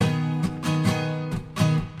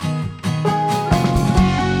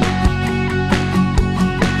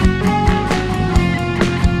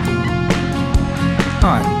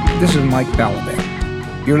This is Mike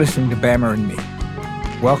Balaban. You're listening to Bammer and Me.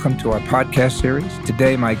 Welcome to our podcast series.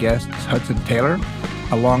 Today, my guest is Hudson Taylor,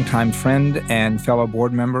 a longtime friend and fellow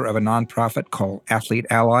board member of a nonprofit called Athlete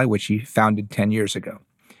Ally, which he founded 10 years ago.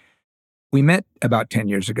 We met about 10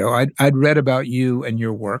 years ago. I'd read about you and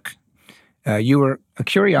your work. You were a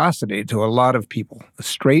curiosity to a lot of people, a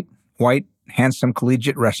straight, white, handsome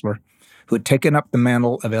collegiate wrestler who had taken up the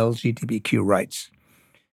mantle of LGBTQ rights.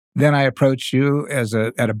 Then I approached you at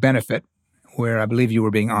a benefit where I believe you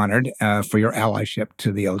were being honored for your allyship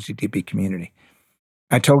to the LGBT community.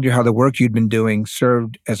 I told you how the work you'd been doing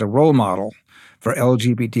served as a role model for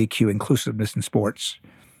LGBTQ inclusiveness in sports.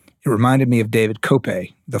 It reminded me of David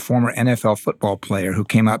Kope, the former NFL football player who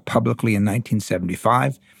came out publicly in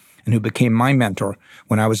 1975 and who became my mentor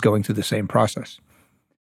when I was going through the same process.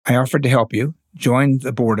 I offered to help you, joined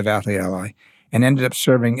the board of Athlete Ally, and ended up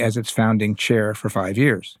serving as its founding chair for 5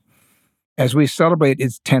 years. As we celebrate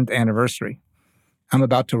its 10th anniversary, I'm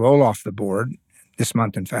about to roll off the board, this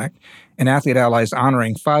month in fact, and Athlete Ally is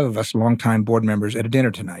honoring 5 of us longtime board members at a dinner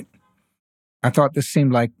tonight. I thought this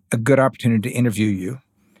seemed like a good opportunity to interview you,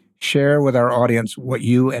 share with our audience what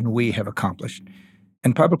you and we have accomplished,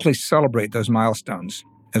 and publicly celebrate those milestones,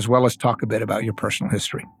 as well as talk a bit about your personal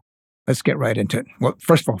history. Let's get right into it. Well,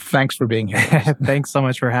 first of all, thanks for being here. Thanks so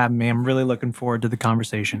much for having me. I'm really looking forward to the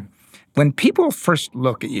conversation. When people first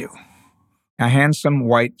look at you, a handsome,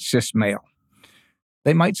 white, cis male,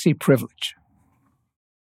 they might see privilege.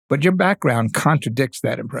 But your background contradicts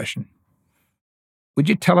that impression. Would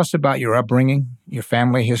you tell us about your upbringing, your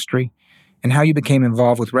family history, and how you became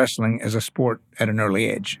involved with wrestling as a sport at an early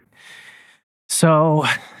age? So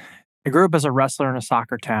I grew up as a wrestler in a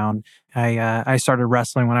soccer town. I started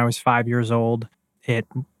wrestling when I was 5 years old. It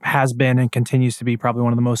has been and continues to be probably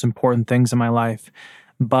one of the most important things in my life.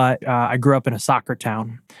 But I grew up in a soccer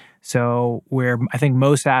town. So where I think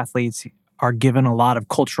most athletes are given a lot of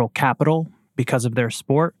cultural capital because of their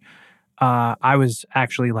sport, I was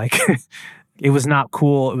actually like, it was not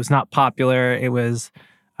cool. It was not popular. It was,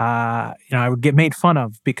 I would get made fun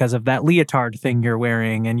of because of that leotard thing you're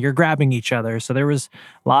wearing and you're grabbing each other. So there was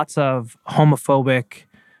lots of homophobic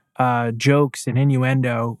jokes and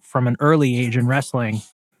innuendo from an early age in wrestling.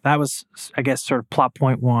 That was, I guess, sort of plot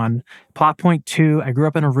point 1. Plot point 2, I grew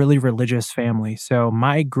up in a really religious family. So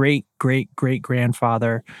my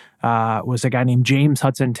great-great-great-grandfather was a guy named James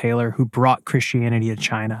Hudson Taylor who brought Christianity to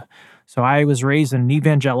China. So I was raised in an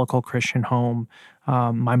evangelical Christian home.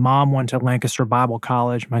 My mom went to Lancaster Bible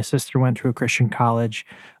College. My sister went to a Christian college.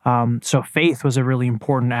 So faith was a really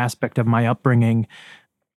important aspect of my upbringing.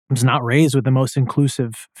 I was not raised with the most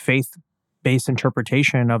inclusive faith-based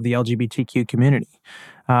interpretation of the LGBTQ community.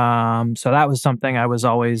 So that was something I was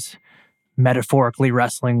always metaphorically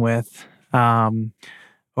wrestling with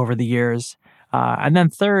over the years. And then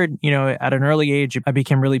third, at an early age, I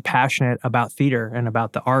became really passionate about theater and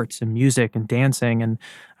about the arts and music and dancing. And,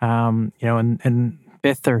 in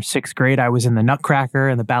 5th or 6th grade, I was in the Nutcracker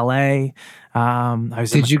and the ballet.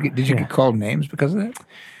 Did you get called names because of that?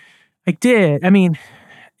 I did. I mean,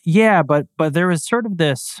 yeah, but there was sort of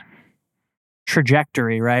this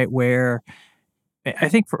trajectory, right, where I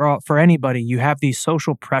think for anybody, you have these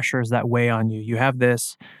social pressures that weigh on you. You have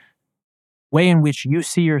this way in which you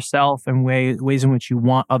see yourself and ways in which you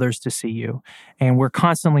want others to see you. And we're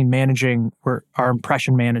constantly managing our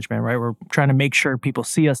impression management, right? We're trying to make sure people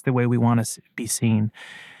see us the way we want to be seen.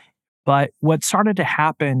 But what started to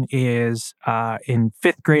happen is in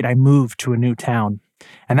 5th grade, I moved to a new town,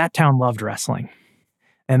 and that town loved wrestling.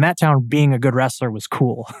 And that town, being a good wrestler was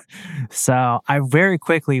cool. So I very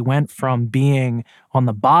quickly went from being on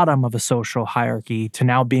the bottom of a social hierarchy to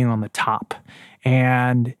now being on the top.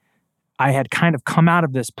 And I had kind of come out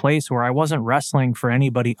of this place where I wasn't wrestling for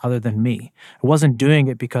anybody other than me. I wasn't doing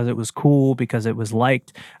it because it was cool, because it was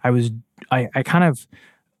liked. I kind of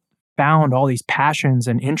found all these passions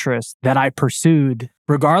and interests that I pursued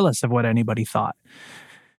regardless of what anybody thought.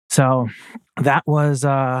 So that was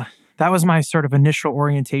my sort of initial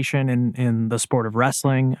orientation in the sport of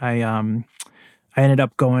wrestling. I ended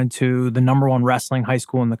up going to the number 1 wrestling high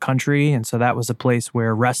school in the country. And so that was a place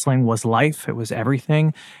where wrestling was life. It was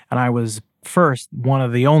everything. And I was first one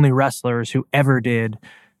of the only wrestlers who ever did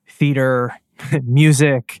theater,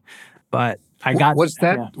 music. But I got...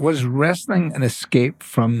 Was wrestling an escape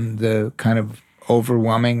from the kind of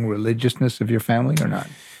overwhelming religiousness of your family or not?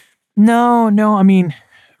 No. I mean,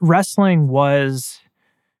 wrestling was,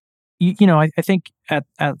 I think at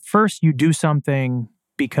first you do something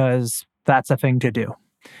because that's a thing to do.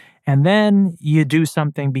 And then you do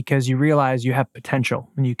something because you realize you have potential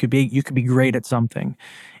and you could be great at something.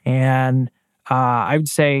 And I would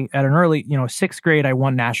say at an early, sixth grade, I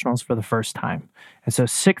won nationals for the first time. And so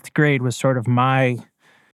sixth grade was sort of my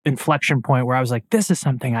inflection point where I was like, this is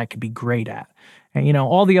something I could be great at. And,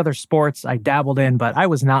 all the other sports I dabbled in, but I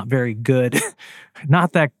was not very good.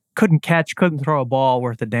 Not that couldn't catch, couldn't throw a ball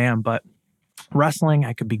worth a damn, but wrestling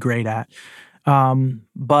I could be great at.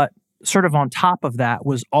 But sort of on top of that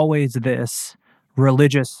was always this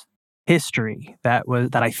religious history that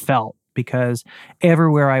I felt, because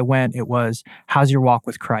everywhere I went, it was, how's your walk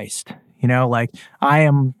with Christ? Like, I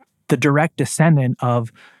am the direct descendant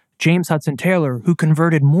of James Hudson Taylor, who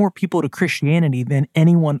converted more people to Christianity than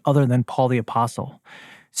anyone other than Paul the Apostle.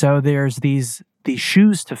 So there's these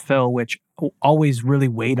shoes to fill, which always really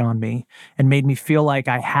weighed on me and made me feel like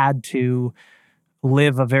I had to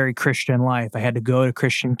live a very Christian life. I had to go to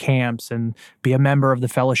Christian camps and be a member of the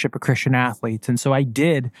Fellowship of Christian Athletes. And so I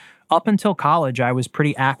did. Up until college, I was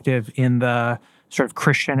pretty active in the sort of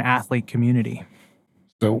Christian athlete community.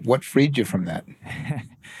 So what freed you from that?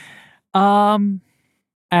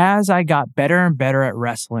 As I got better and better at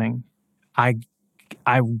wrestling, I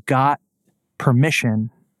got permission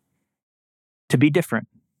to be different,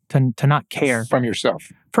 to not care. From yourself?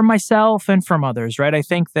 From myself and from others, right? I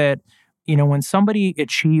think that, when somebody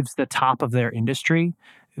achieves the top of their industry,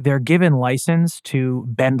 they're given license to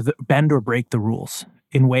bend or break the rules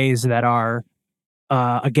in ways that are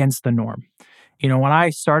against the norm. When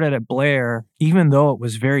I started at Blair, even though it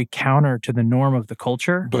was very counter to the norm of the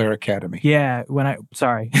culture. Blair Academy. Yeah. When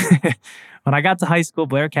I got to high school,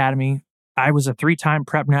 Blair Academy, I was a 3-time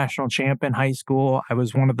prep national champ in high school. I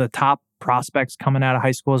was one of the top prospects coming out of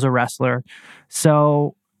high school as a wrestler.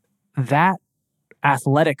 So that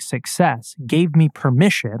athletic success gave me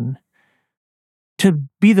permission to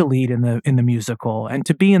be the lead in the musical, and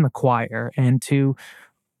to be in the choir, and to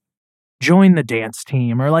join the dance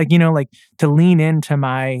team, or to lean into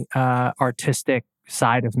my artistic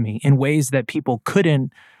side of me in ways that people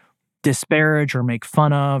couldn't disparage or make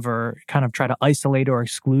fun of or kind of try to isolate or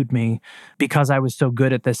exclude me, because I was so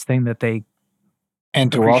good at this thing that they and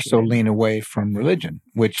to also lean away from religion,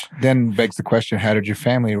 which then begs the question, how did your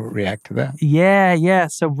family react to that? Yeah.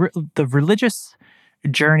 So the religious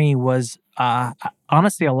journey was,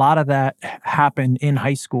 honestly, a lot of that happened in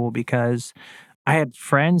high school, because I had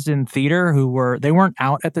friends in theater they weren't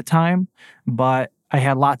out at the time, but I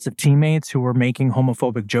had lots of teammates who were making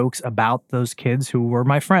homophobic jokes about those kids who were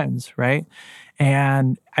my friends, right?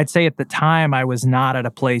 And I'd say at the time I was not at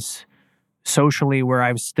a place socially where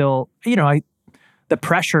I was still, the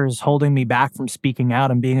pressures holding me back from speaking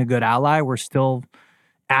out and being a good ally were still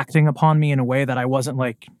acting upon me in a way that I wasn't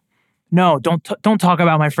like, no, don't talk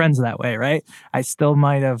about my friends that way, right? I still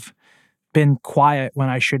might have been quiet when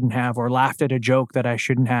I shouldn't have, or laughed at a joke that I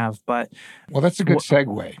shouldn't have. But well, that's a good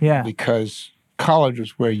segue. Yeah. Because college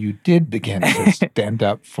was where you did begin to stand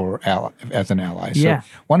up as an ally. So yeah.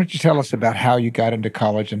 Why don't you tell us about how you got into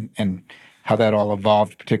college and how that all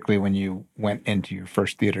evolved, particularly when you went into your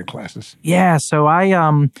first theater classes? Yeah, so I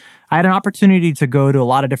had an opportunity to go to a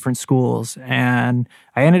lot of different schools, and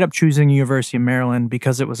I ended up choosing University of Maryland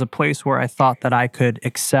because it was a place where I thought that I could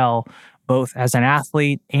excel both as an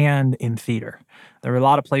athlete and in theater. There were a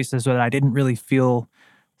lot of places that I didn't really feel,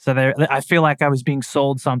 I feel like I was being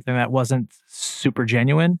sold something that wasn't super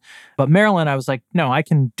genuine. But Maryland, I was like, no, I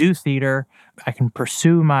can do theater, I can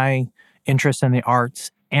pursue my interest in the arts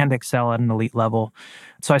and excel at an elite level.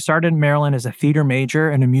 So I started in Maryland as a theater major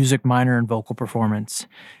and a music minor in vocal performance.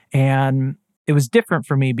 And it was different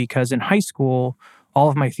for me because in high school, all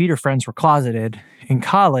of my theater friends were closeted. In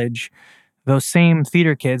college, those same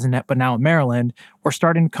theater kids, but now at Maryland, were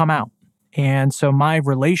starting to come out. And so my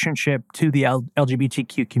relationship to the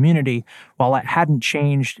LGBTQ community, while it hadn't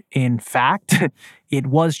changed in fact, it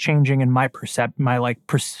was changing in my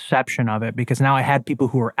perception of it, because now I had people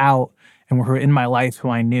who were out and who were in my life who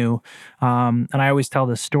I knew. And I always tell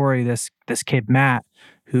this story, this kid, Matt,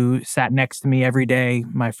 who sat next to me every day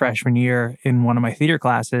my freshman year in one of my theater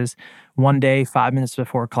classes. One day, 5 minutes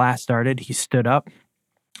before class started, he stood up,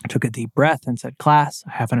 took a deep breath, and said, "Class,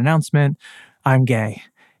 I have an announcement. I'm gay."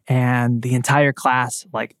 And the entire class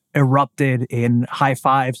erupted in high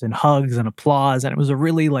fives and hugs and applause. And it was a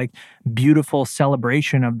really beautiful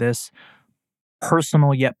celebration of this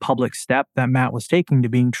personal yet public step that Matt was taking to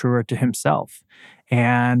being truer to himself.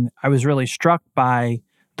 And I was really struck by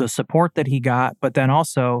the support that he got, but then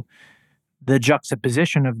also the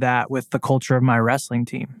juxtaposition of that with the culture of my wrestling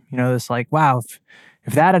team. It's wow,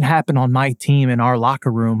 if that had happened on my team in our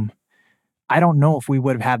locker room, I don't know if we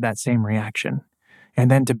would have had that same reaction. And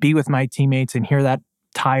then to be with my teammates and hear that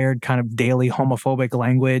tired kind of daily homophobic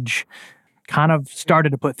language kind of started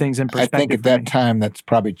to put things in I perspective. think at that time, that's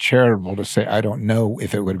probably charitable to say, I don't know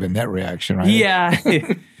if it would have been that reaction, right? Yeah,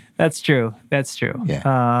 that's true. That's true.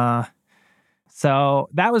 Yeah. So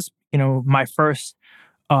that was, my first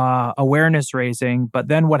awareness raising. But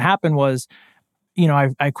then what happened was,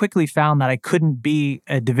 I quickly found that I couldn't be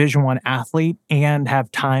a Division I athlete and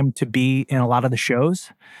have time to be in a lot of the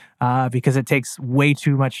shows because it takes way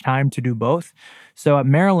too much time to do both. So at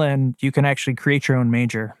Maryland, you can actually create your own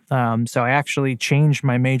major. So I actually changed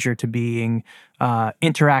my major to being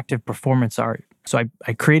interactive performance art. So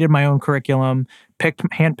I created my own curriculum,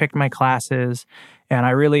 handpicked my classes, and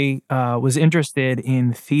I really was interested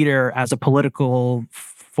in theater as a political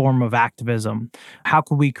form of activism. How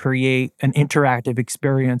could we create an interactive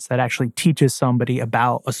experience that actually teaches somebody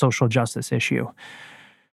about a social justice issue?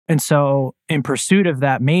 And so, in pursuit of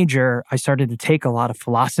that major, I started to take a lot of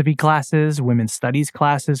philosophy classes, women's studies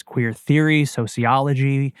classes, queer theory,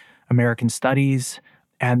 sociology, American studies.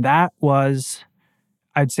 And that was,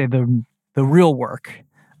 I'd say, the real work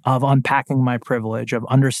of unpacking my privilege, of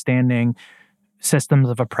understanding systems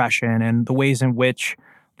of oppression and the ways in which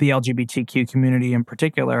the LGBTQ community in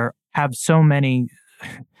particular have so many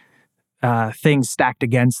things stacked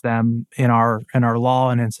against them in our law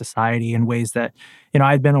and in society in ways that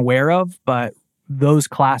I'd been aware of, but those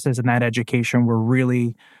classes and that education were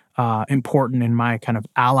really important in my kind of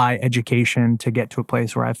ally education to get to a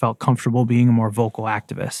place where I felt comfortable being a more vocal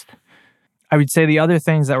activist. I would say the other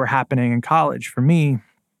things that were happening in college for me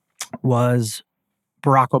was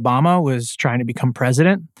Barack Obama was trying to become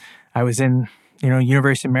president. I was in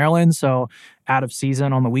University of Maryland. So out of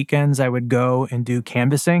season on the weekends, I would go and do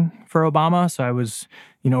canvassing for Obama. So I was,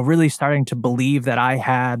 really starting to believe that I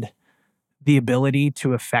had the ability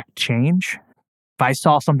to affect change. If I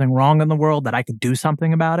saw something wrong in the world, that I could do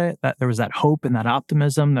something about it, that there was that hope and that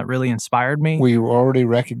optimism that really inspired me. Were you already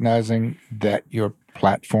recognizing that your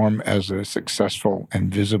platform as a successful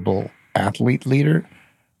and visible athlete leader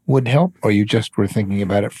would help? Or you just were thinking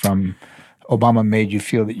about it from Obama made you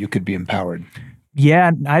feel that you could be empowered?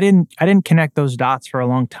 Yeah, I didn't connect those dots for a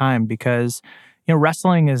long time because,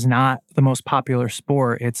 wrestling is not the most popular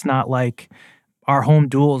sport. It's not like our home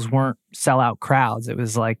duels weren't sellout crowds. It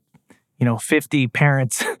was like, 50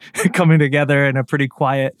 parents coming together in a pretty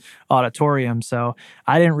quiet auditorium. So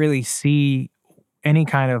I didn't really see any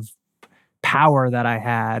kind of power that I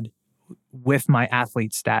had with my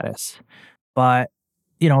athlete status. But,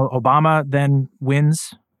 Obama then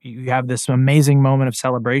wins. You have this amazing moment of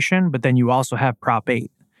celebration, but then you also have Prop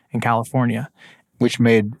 8 in California. Which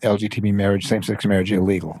made LGBT marriage, same-sex marriage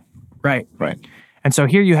illegal. Right. Right. And so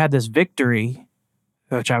here you had this victory,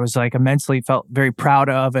 which I was felt very proud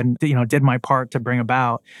of and, did my part to bring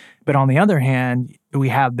about. But on the other hand, we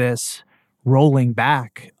have this rolling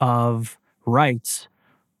back of rights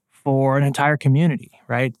for an entire community,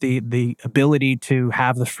 right? The ability to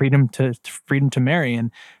have the freedom to marry,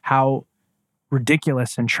 and how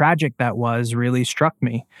ridiculous and tragic that was really struck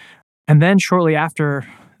me. And then shortly after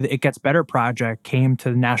the It Gets Better project came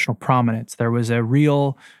to national prominence, there was a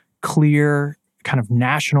real clear kind of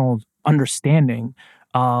national understanding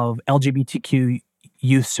of LGBTQ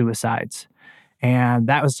youth suicides. And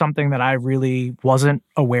that was something that I really wasn't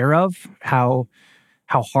aware of, how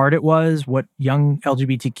hard it was, what young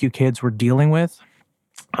LGBTQ kids were dealing with.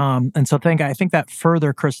 And so I think that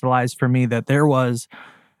further crystallized for me that there was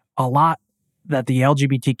a lot that the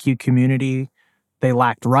LGBTQ community, they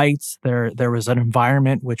lacked rights. There was an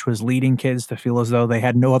environment which was leading kids to feel as though they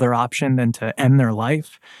had no other option than to end their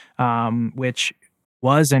life, which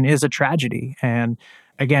was and is a tragedy. And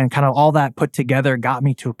again, kind of all that put together got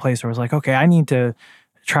me to a place where I was like, okay, I need to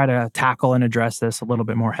try to tackle and address this a little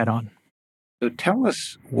bit more head on. So tell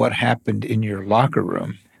us what happened in your locker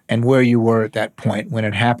room and where you were at that point when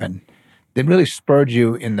it happened that really spurred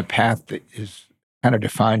you in the path that is kind of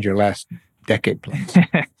defined your last decade plus.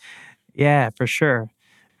 Yeah, for sure.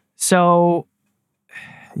 So,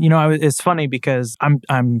 it's funny because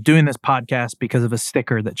I'm doing this podcast because of a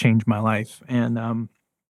sticker that changed my life. And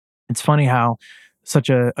it's funny how such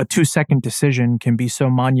a 2-second decision can be so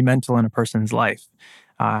monumental in a person's life.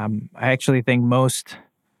 I actually think most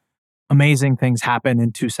amazing things happen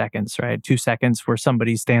in 2 seconds, right? 2 seconds where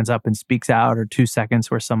somebody stands up and speaks out, or 2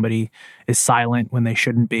 seconds where somebody is silent when they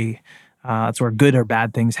shouldn't be. That's where good or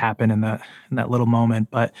bad things happen in that little moment.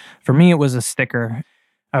 But for me, it was a sticker.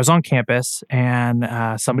 I was on campus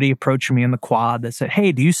and somebody approached me in the quad that said,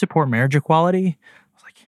 "Hey, do you support marriage equality?" I was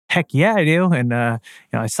like, "Heck yeah, I do." And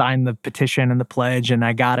I signed the petition and the pledge, and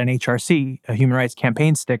I got an HRC, a Human Rights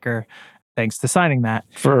Campaign sticker thanks to signing that.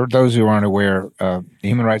 For those who aren't aware, the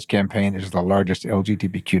Human Rights Campaign is the largest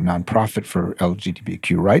LGBTQ nonprofit for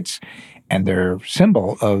LGBTQ rights, and their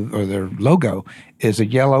symbol or their logo is a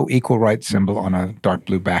yellow equal rights symbol on a dark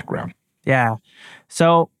blue background. Yeah.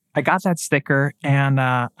 So I got that sticker, and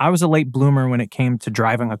I was a late bloomer when it came to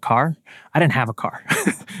driving a car. I didn't have a car.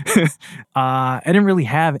 I didn't really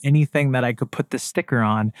have anything that I could put this sticker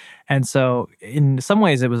on. And so in some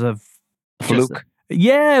ways it was a Fluke.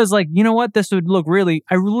 Yeah, it was like, you know what? This would look really,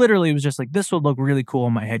 I literally was just like, this would look really cool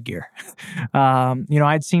in my headgear.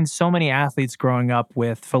 I'd seen so many athletes growing up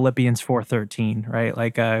with Philippians 4:13, right?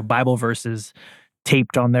 Like Bible verses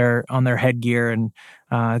taped on their headgear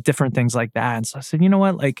and different things like that. And so I said, you know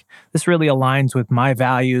what? Like, this really aligns with my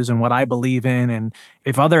values and what I believe in. And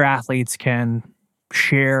if other athletes can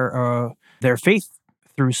share their faith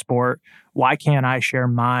through sport, why can't I share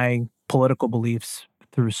my political beliefs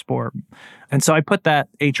through sport? And so I put that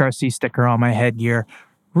HRC sticker on my headgear,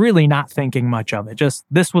 really not thinking much of it. Just,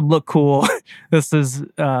 this would look cool. This is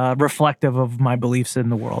reflective of my beliefs in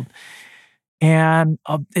the world. And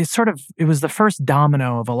it was the first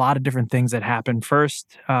domino of a lot of different things that happened.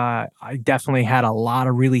 First, I definitely had a lot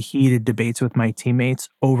of really heated debates with my teammates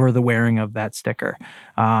over the wearing of that sticker.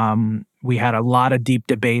 We had a lot of deep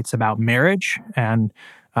debates about marriage, and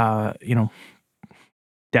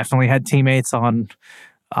definitely had teammates on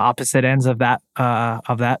opposite ends of that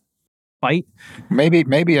fight.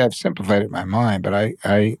 Maybe I've simplified it in my mind, but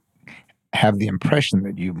I have the impression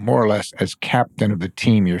that you more or less, as captain of the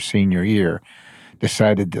team your senior year,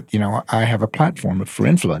 decided that, I have a platform for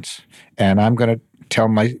influence, and I'm going to tell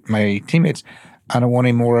my teammates, I don't want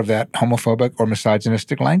any more of that homophobic or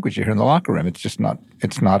misogynistic language you hear in the locker room. It's just not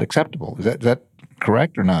acceptable. Is that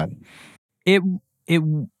correct or not?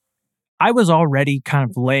 I was already kind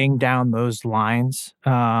of laying down those lines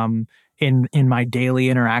in my daily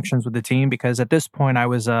interactions with the team, because at this point I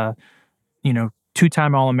was a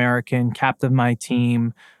two-time All-American, captain of my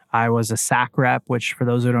team. I was a SAC rep, which for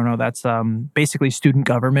those who don't know, that's basically student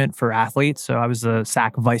government for athletes. So I was a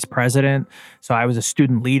SAC vice president. So I was a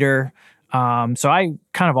student leader. So I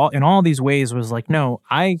kind of in all these ways was like, no,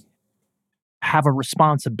 I have a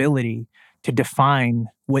responsibility to define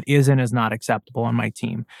what is and is not acceptable on my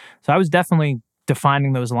team. So I was definitely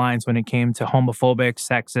defining those lines when it came to homophobic,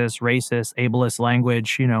 sexist, racist, ableist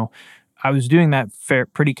language. I was doing that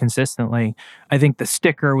pretty consistently. I think the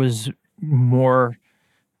sticker was more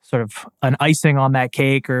sort of an icing on that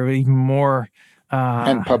cake, or even more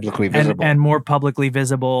and publicly visible, and more publicly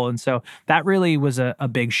visible. And so that really was a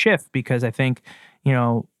big shift, because I think,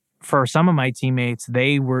 for some of my teammates,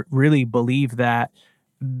 they really believe that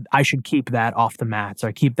I should keep that off the mats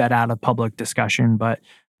or keep that out of public discussion. But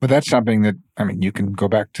that's something that, you can go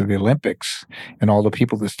back to the Olympics and all the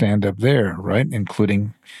people that stand up there, right?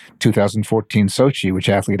 Including 2014 Sochi, which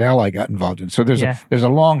Athlete Ally got involved in. So there's a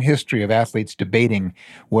long history of athletes debating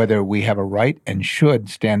whether we have a right and should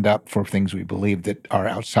stand up for things we believe that are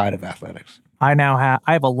outside of athletics. I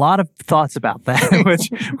have a lot of thoughts about that,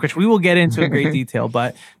 which we will get into in great detail.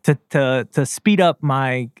 But to speed up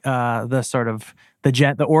my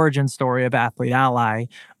the origin story of Athlete Ally,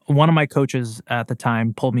 one of my coaches at the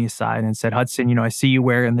time pulled me aside and said, Hudson, I see you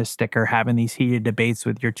wearing this sticker, having these heated debates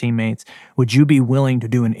with your teammates. Would you be willing to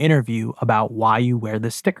do an interview about why you wear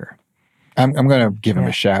this sticker? I'm going to give him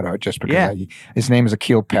a shout out just because his name is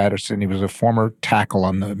Akil Patterson. He was a former tackle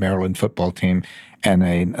on the Maryland football team and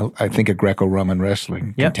I think a Greco-Roman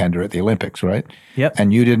wrestling contender at the Olympics, right? Yep.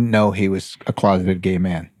 And you didn't know he was a closeted gay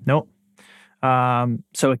man. Nope.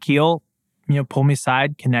 So Akil, pulled me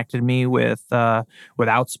aside, connected me with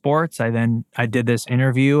Outsports. I did this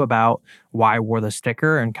interview about why I wore the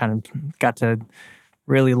sticker, and kind of got to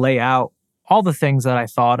really lay out all the things that I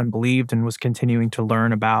thought and believed and was continuing to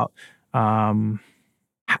learn about, my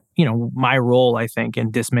role, I think,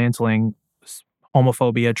 in dismantling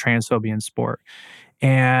homophobia, transphobia in sport.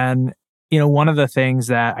 And one of the things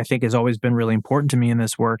that I think has always been really important to me in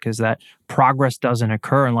this work is that progress doesn't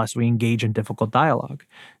occur unless we engage in difficult dialogue.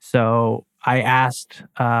 So I asked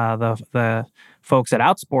the folks at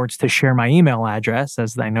Outsports to share my email address,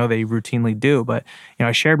 as I know they routinely do. But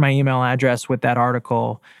I shared my email address with that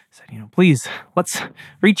article. Said, please, let's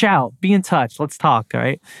reach out, be in touch, let's talk, all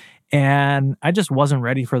right? And I just wasn't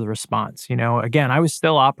ready for the response. Again, I was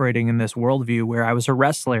still operating in this worldview where I was a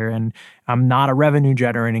wrestler and I'm not a revenue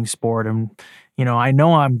generating sport. And, I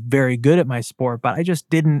know I'm very good at my sport, but I just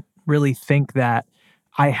didn't really think that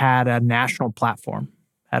I had a national platform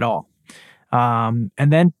at all. And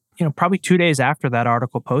then, probably 2 days after that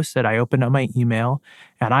article posted, I opened up my email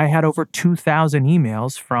and I had over 2,000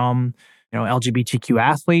 emails from, LGBTQ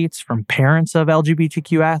athletes, from parents of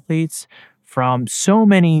LGBTQ athletes, from so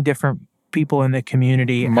many different people in the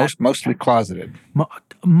community. Mostly closeted.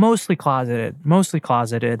 Mostly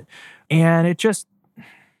closeted. And it just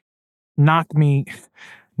knocked me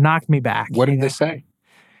back. What did they say?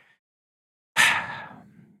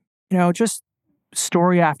 Just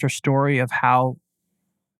story after story of how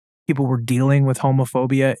people were dealing with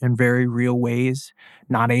homophobia in very real ways,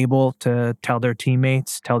 not able to tell their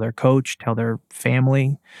teammates, tell their coach, tell their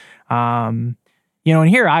family. And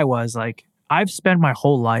here I was like, I've spent my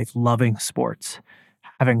whole life loving sports,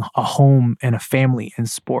 having a home and a family in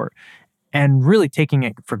sport, and really taking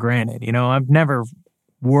it for granted. I've never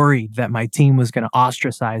worried that my team was going to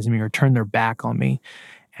ostracize me or turn their back on me.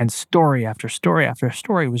 And story after story after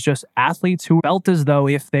story was just athletes who felt as though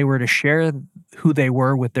if they were to share who they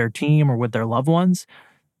were with their team or with their loved ones,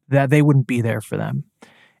 that they wouldn't be there for them.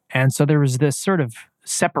 And so there was this sort of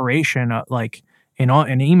separation, like in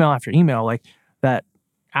email after email, like that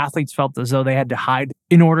athletes felt as though they had to hide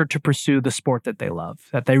in order to pursue the sport that they love,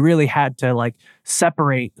 that they really had to like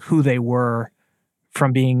separate who they were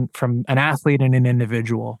from an athlete and an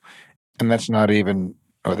individual. And that's not even,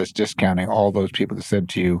 or that's discounting all those people that said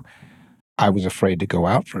to you, I was afraid to go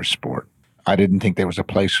out for a sport. I didn't think there was a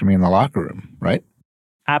place for me in the locker room, right?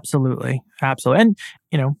 Absolutely. And,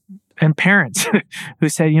 and parents who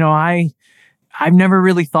said, I've never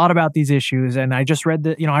really thought about these issues. And I just read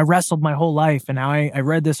that, I wrestled my whole life. And now I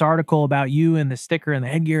read this article about you and the sticker and the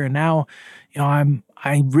headgear. And now,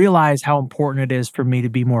 I realize how important it is for me to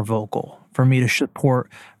be more vocal, for me to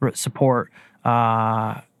support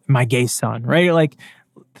my gay son, right? Like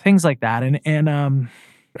things like that. And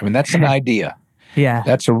that's an idea. Yeah.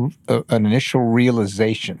 That's an initial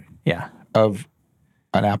realization. Yeah. Of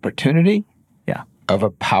an opportunity. Yeah. Of a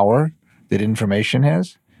power that information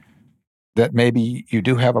has. That maybe you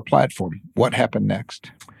do have a platform. What happened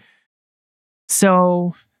next?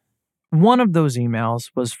 So one of those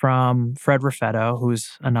emails was from Fred Raffetto,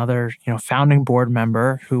 who's another, founding board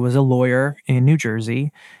member who was a lawyer in New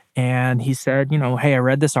Jersey. And he said, hey, I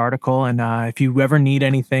read this article, and if you ever need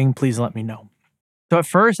anything, please let me know. So at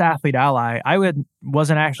first, Athlete Ally, I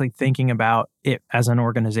wasn't actually thinking about it as an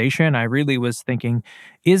organization. I really was thinking,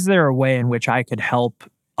 is there a way in which I could help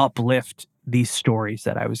uplift these stories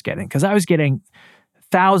that I was getting? Because I was getting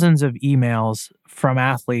thousands of emails from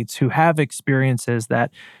athletes who have experiences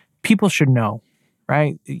that people should know,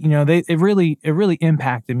 right? It really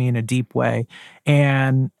impacted me in a deep way.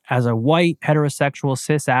 And as a white, heterosexual,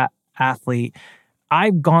 cis athlete,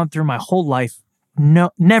 I've gone through my whole life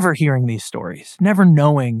never hearing these stories, never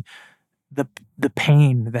knowing the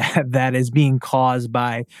pain that is being caused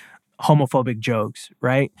by homophobic jokes,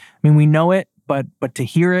 right? I mean, we know it, but to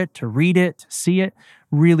hear it, to read it, to see it,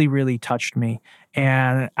 really, really touched me.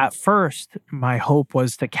 And at first, my hope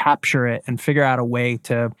was to capture it and figure out a way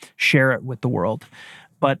to share it with the world.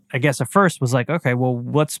 But I guess at first was like, okay, well,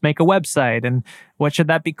 let's make a website. And what should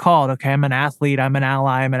that be called? Okay, I'm an athlete, I'm an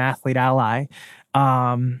ally, I'm an athlete ally.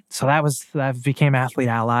 So that became Athlete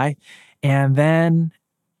Ally. And then,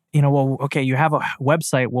 well, okay, you have a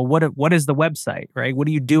website. Well, what is the website, right? What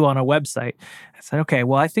do you do on a website? I said, okay,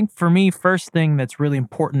 well, I think for me, first thing that's really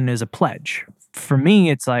important is a pledge. For me,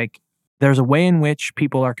 it's like, there's a way in which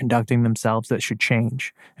people are conducting themselves that should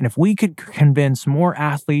change. And if we could convince more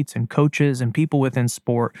athletes and coaches and people within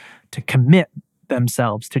sport to commit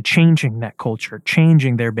themselves to changing that culture,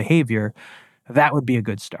 changing their behavior, that would be a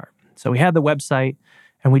good start. So we had the website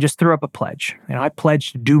and we just threw up a pledge. I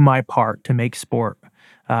pledged to do my part to make sport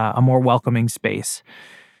a more welcoming space.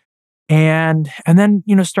 And then,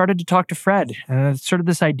 started to talk to Fred, and sort of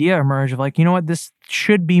this idea emerged of like, what, this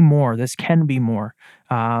should be more, this can be more.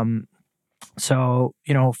 So,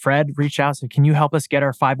 Fred reached out and said, can you help us get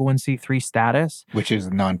our 501c3 status? Which is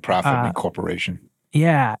a nonprofit incorporation.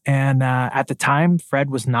 Yeah. And at the time, Fred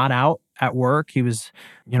was not out at work. He was,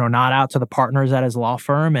 not out to the partners at his law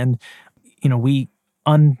firm. And, we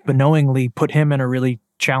unbeknowingly put him in a really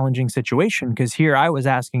challenging situation because here I was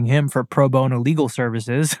asking him for pro bono legal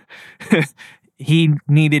services. He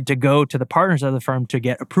needed to go to the partners of the firm to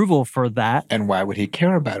get approval for that. And why would he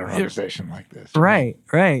care about an organization like this? Right.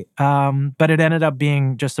 But it ended up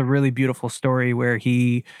being just a really beautiful story where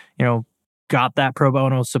he, got that pro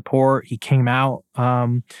bono support. He came out.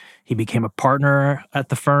 He became a partner at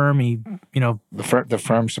the firm. The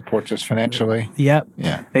firm supports us financially. Yep.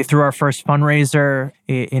 Yeah. They threw our first fundraiser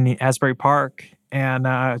in Asbury Park. And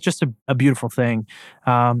just a beautiful thing.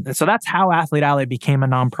 And so that's how Athlete Ally became a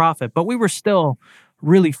nonprofit. But we were still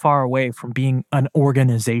really far away from being an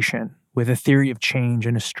organization with a theory of change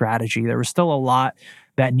and a strategy. There was still a lot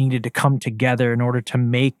that needed to come together in order to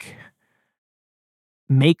make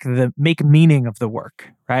meaning of the work,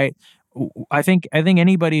 right? I think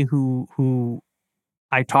anybody who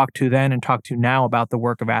I talked to then and talk to now about the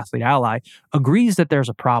work of Athlete Ally agrees that there's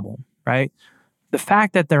a problem, right? The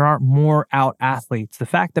fact that there aren't more out athletes, the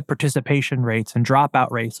fact that participation rates and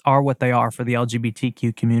dropout rates are what they are for the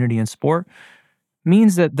LGBTQ community in sport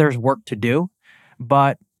means that there's work to do.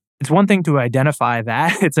 But it's one thing to identify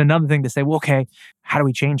that. It's another thing to say, well, okay, how do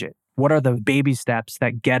we change it? What are the baby steps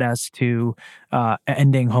that get us to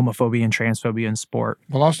ending homophobia and transphobia in sport?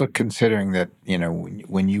 Well, also considering that,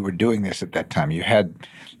 when you were doing this at that time, you had,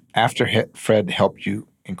 after Fred helped you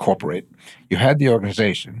incorporate, you had the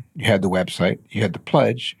organization, you had the website, you had the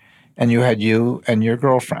pledge, and you had you and your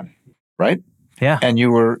girlfriend, right? Yeah. And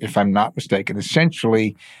you were, if I'm not mistaken,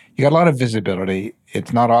 essentially, you got a lot of visibility.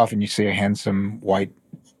 It's not often you see a handsome, white,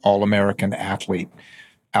 all-American athlete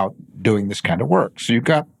out doing this kind of work. So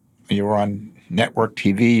you were on network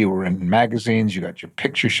TV, you were in magazines, you got your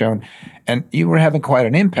picture shown, and you were having quite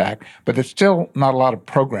an impact, but there's still not a lot of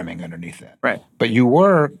programming underneath that. Right. But you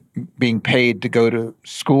were being paid to go to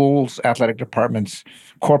schools, athletic departments,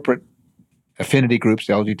 corporate affinity groups,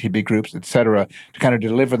 LGBT groups, et cetera, to kind of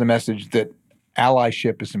deliver the message that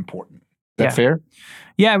allyship is important. Is that fair?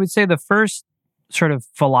 Yeah, I would say the first sort of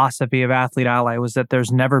philosophy of Athlete Ally was that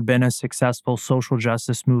there's never been a successful social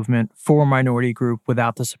justice movement for a minority group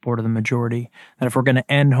without the support of the majority. That if we're going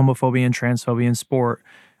to end homophobia and transphobia in sport,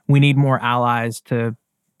 we need more allies to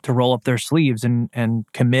roll up their sleeves and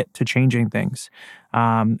commit to changing things.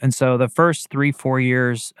 And so the first 3-4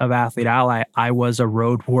 years of Athlete Ally, I was a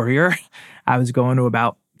road warrior. I was going to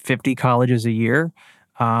about 50 colleges a year,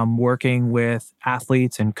 working with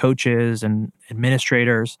athletes and coaches and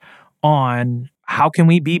administrators on how can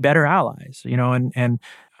we be better allies, and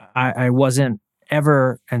I wasn't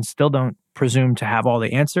ever and still don't presume to have all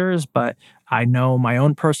the answers, but I know my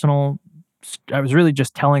own I was really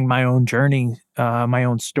just telling my own journey, my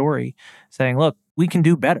own story, saying, look, we can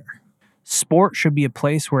do better. Sport should be a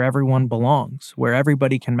place where everyone belongs, where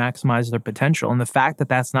everybody can maximize their potential. And the fact that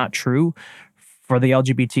that's not true for the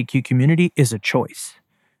LGBTQ community is a choice.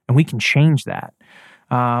 And we can change that.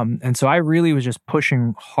 And so I really was just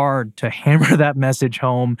pushing hard to hammer that message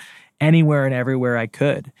home anywhere and everywhere I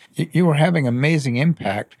could. You were having amazing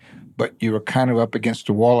impact, but you were kind of up against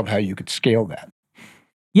the wall of how you could scale that.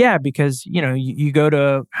 Yeah, because, you go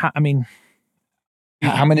to, how many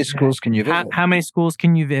schools can you visit? How many schools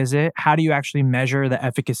can you visit? How do you actually measure the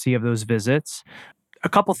efficacy of those visits? A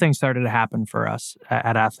couple things started to happen for us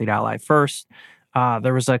at Athlete Ally. First,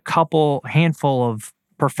 there was a handful of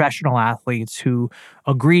professional athletes who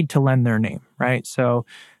agreed to lend their name, right? So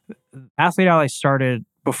Athlete Ally started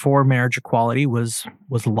before marriage equality was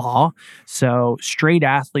law. So straight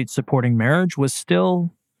athletes supporting marriage was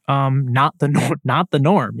still not the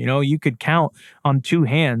norm. You could count on two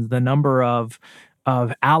hands the number of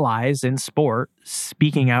allies in sport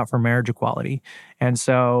speaking out for marriage equality. And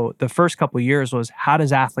so the first couple of years was, how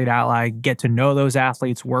does Athlete Ally get to know those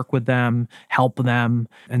athletes, work with them, help them?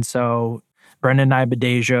 And so Brendan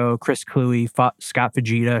Naibadejo, Chris Cluey, Scott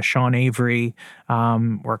Fujita, Sean Avery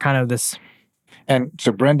were kind of this. And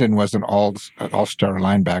so Brendan was an all-star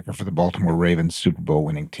linebacker for the Baltimore Ravens Super Bowl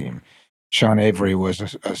winning team. Sean Avery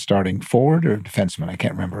was a starting forward or defenseman, I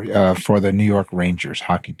can't remember, for the New York Rangers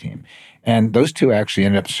hockey team. And those two actually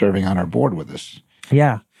ended up serving on our board with us.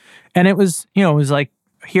 Yeah. And it was like,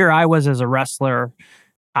 here I was as a wrestler.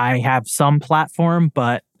 I have some platform,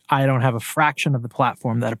 but I don't have a fraction of the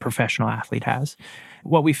platform that a professional athlete has.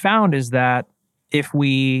 What we found is that if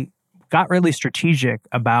we got really strategic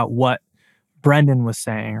about what Brendan was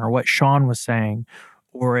saying or what Sean was saying,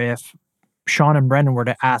 or if Sean and Brendan were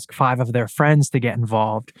to ask 5 of their friends to get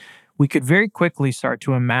involved, we could very quickly start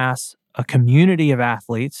to amass a community of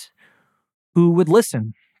athletes who would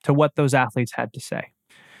listen to what those athletes had to say.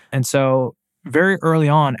 And so very early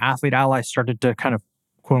on, Athlete Ally started to kind of,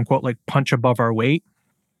 quote unquote, like punch above our weight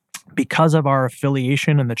because of our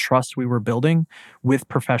affiliation and the trust we were building with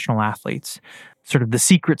professional athletes. Sort of the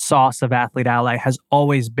secret sauce of Athlete Ally has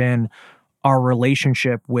always been our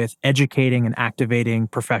relationship with educating and activating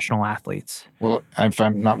professional athletes. Well, if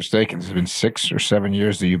I'm not mistaken, it's been 6 or 7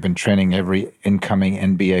 years that you've been training every incoming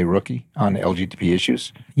NBA rookie on LGBT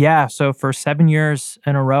issues. Yeah, so for 7 years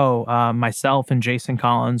in a row, myself and Jason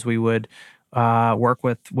Collins, we would work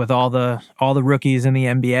with all the rookies in the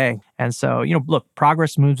NBA. And so, look,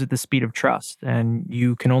 progress moves at the speed of trust, and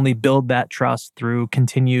you can only build that trust through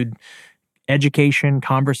continued education,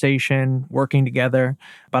 conversation, working together.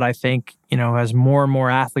 But I think, as more and more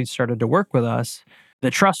athletes started to work with us,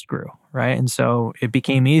 the trust grew, right? And so it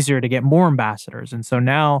became easier to get more ambassadors. And so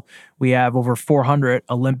now we have over 400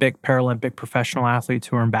 Olympic, Paralympic professional athletes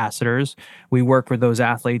who are ambassadors. We work with those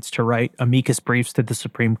athletes to write amicus briefs to the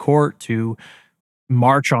Supreme Court, to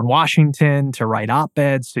march on Washington, to write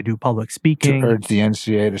op-eds, to do public speaking. To urge the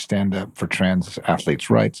NCAA to stand up for trans athletes'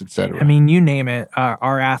 rights, et cetera. I mean, you name it.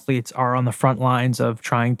 Our athletes are on the front lines of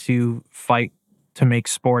trying to fight to make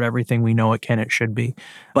sport everything we know it can, it should be.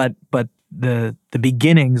 But the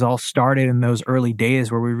beginnings all started in those early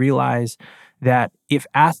days where we realized that if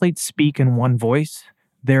athletes speak in one voice,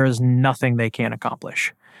 there is nothing they can't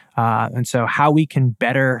accomplish. And so how we can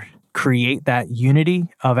better create that unity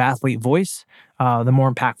of athlete voice, the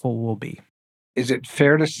more impactful we'll be. Is it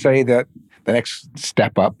fair to say that the next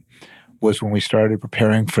step up was when we started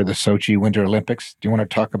preparing for the Sochi Winter Olympics? Do you want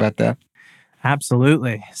to talk about that?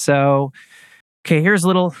 Absolutely. So, okay, here's a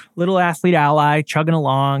little athlete ally chugging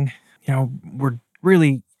along. We're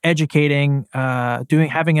really educating,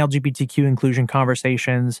 having LGBTQ inclusion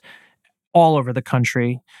conversations all over the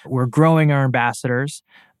country. We're growing our ambassadors,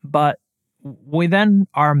 but we then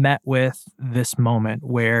are met with this moment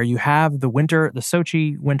where you have the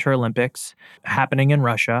Sochi Winter Olympics happening in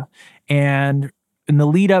Russia, and in the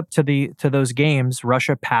lead up to those games,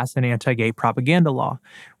 Russia passed an anti-gay propaganda law,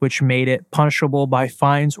 which made it punishable by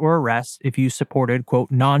fines or arrests if you supported, quote,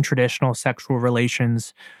 non-traditional sexual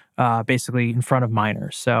relations, basically in front of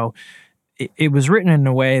minors. So it was written in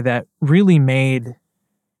a way that really made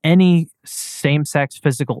any same-sex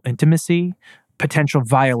physical intimacy potential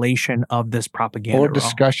violation of this propaganda or law.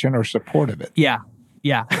 Discussion or support of it. Yeah.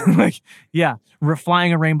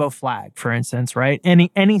 Flying a rainbow flag, for instance, right?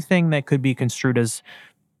 Anything that could be construed as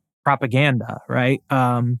propaganda, right?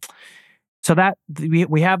 So that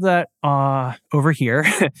we have that over here,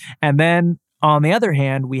 and then on the other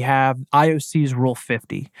hand, we have IOC's Rule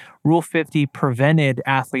 50. Rule 50 prevented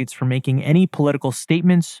athletes from making any political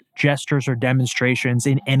statements, gestures, or demonstrations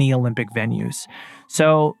in any Olympic venues.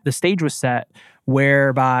 So the stage was set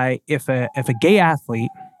whereby if a gay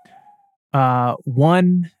athlete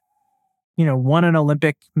won an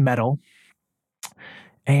Olympic medal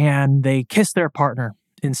and they kissed their partner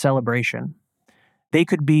in celebration, they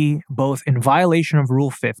could be both in violation of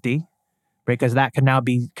Rule 50, because that could now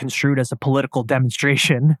be construed as a political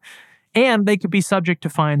demonstration, and they could be subject to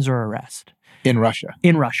fines or arrest. In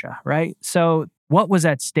Russia, right? So what was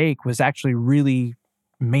at stake was actually really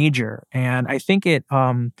major. And I think it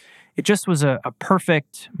just was a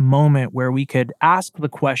perfect moment where we could ask the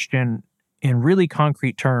question in really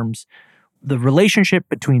concrete terms, the relationship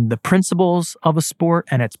between the principles of a sport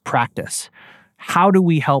and its practice. How do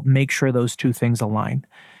we help make sure those two things align?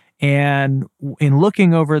 And in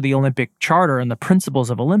looking over the Olympic Charter and the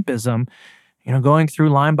principles of Olympism, going through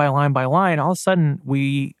line by line by line, all of a sudden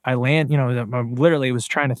I literally was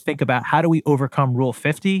trying to think about how do we overcome Rule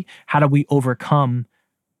 50? How do we overcome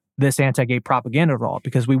this anti-gay propaganda law?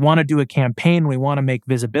 Because we want to do a campaign, we want to make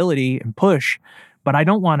visibility and push, but I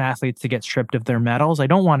don't want athletes to get stripped of their medals. I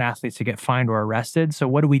don't want athletes to get fined or arrested. So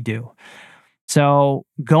what do? So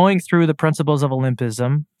going through the principles of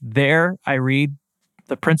Olympism, there I read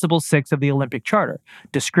the Principle 6 of the Olympic Charter.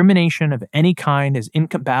 Discrimination of any kind is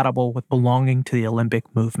incompatible with belonging to the Olympic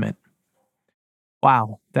movement.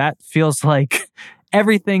 Wow, that feels like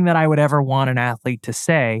everything that I would ever want an athlete to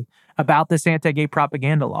say about this anti-gay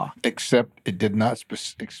propaganda law. Except it did not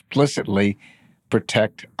explicitly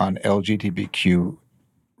protect on LGBTQ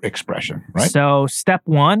expression, right? So step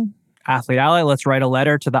one, athlete ally, let's write a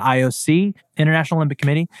letter to the IOC, International Olympic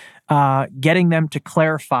Committee, getting them to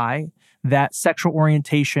clarify that sexual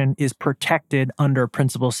orientation is protected under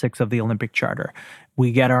Principle 6 of the Olympic Charter.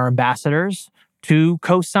 We get our ambassadors to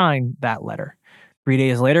co-sign that letter. 3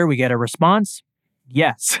 days later, we get a response.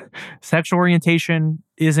 Yes, sexual orientation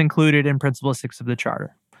is included in Principle 6 of the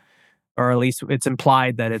Charter. Or at least it's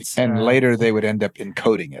implied that it's... And later they would end up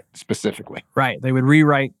encoding it specifically. Right. They would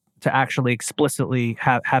rewrite to actually explicitly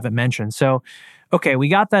have it mentioned. So, okay, we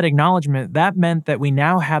got that acknowledgement. That meant that we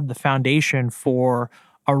now had the foundation for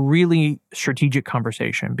a really strategic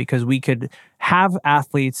conversation, because we could have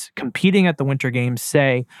athletes competing at the Winter Games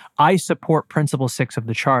say, I support Principle 6 of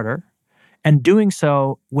the Charter, and doing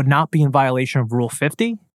so would not be in violation of Rule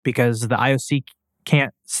 50, because the IOC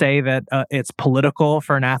can't say that it's political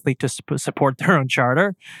for an athlete to support their own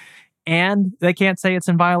charter, and they can't say it's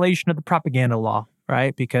in violation of the propaganda law,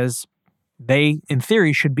 right? Because they, in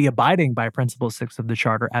theory, should be abiding by Principle 6 of the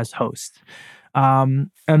Charter as hosts.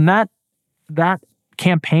 And that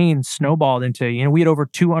campaign snowballed into, we had over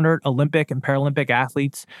 200 Olympic and Paralympic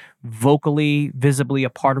athletes vocally, visibly a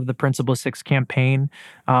part of the Principle Six campaign.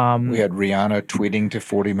 We had Rihanna tweeting to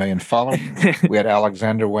 40 million followers. We had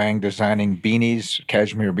Alexander Wang designing beanies,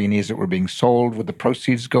 cashmere beanies that were being sold with the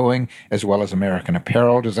proceeds going, as well as American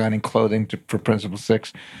Apparel designing clothing for Principle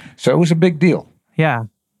Six. So it was a big deal. Yeah.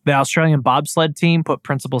 The Australian bobsled team put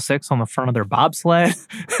Principle Six on the front of their bobsled.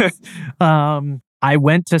 I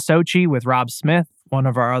went to Sochi with Rob Smith, one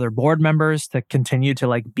of our other board members, to continue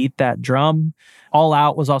to beat that drum. All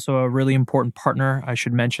Out was also a really important partner. I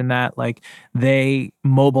should mention that. They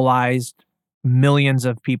mobilized millions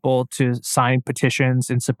of people to sign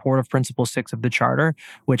petitions in support of Principle Six of the Charter,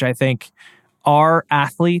 which I think our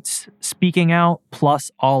athletes speaking out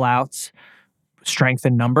plus All Out's strength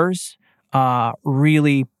in numbers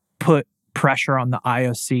really put pressure on the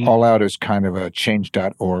IOC. All Out is kind of a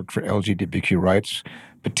change.org for LGBTQ rights.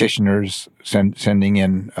 Petitioners sending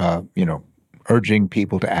in, urging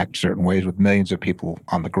people to act certain ways with millions of people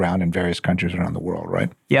on the ground in various countries around the world,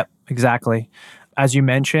 right? Yep, exactly. As you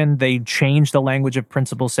mentioned, they changed the language of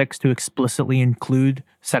Principle Six to explicitly include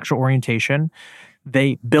sexual orientation.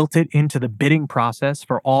 They built it into the bidding process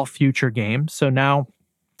for all future games. So now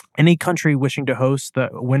any country wishing to host the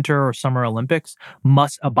Winter or Summer Olympics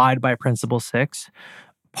must abide by Principle Six.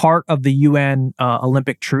 Part of the UN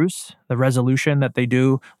Olympic truce, the resolution that they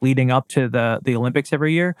do leading up to the Olympics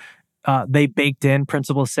every year, they baked in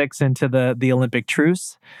Principle Six into the Olympic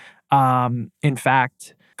truce. In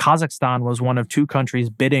fact, Kazakhstan was one of two countries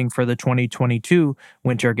bidding for the 2022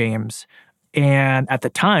 Winter Games. And at the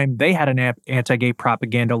time, they had an anti-gay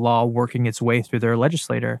propaganda law working its way through their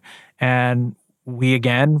legislature. And we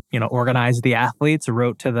again, organized the athletes,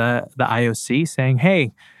 wrote to the IOC saying,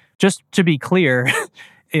 hey, just to be clear,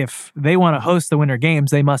 if they want to host the Winter Games,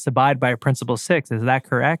 they must abide by Principle Six. Is that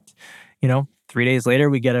correct? 3 days later,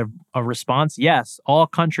 we get a response. Yes, all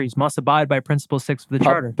countries must abide by Principle Six of the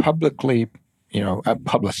Charter. Publicly,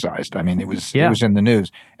 publicized. I mean, it was in the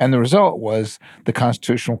news. And the result was the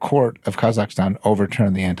Constitutional Court of Kazakhstan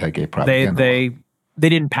overturned the anti-gay propaganda law. They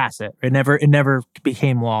didn't pass it. It never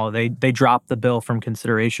became law. They dropped the bill from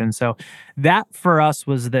consideration. So that for us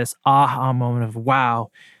was this aha moment of, wow,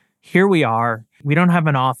 here we are. We don't have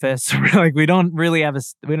an office. We don't really have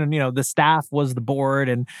the staff was the board,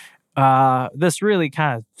 and this really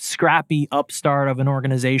kind of scrappy upstart of an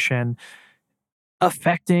organization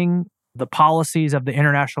affecting the policies of the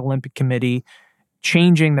International Olympic Committee,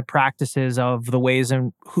 changing the practices of the ways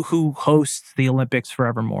in who hosts the Olympics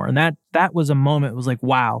forevermore. And that was a moment. It was like,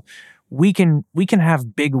 wow, we can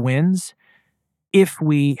have big wins if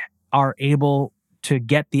we are able to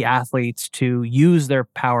get the athletes to use their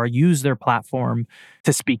power, use their platform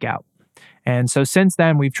to speak out. And so since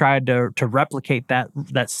then, we've tried to replicate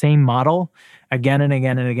that same model again and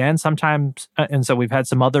again and again. Sometimes, and so we've had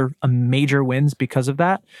some other major wins because of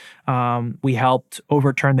that. We helped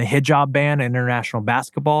overturn the hijab ban in international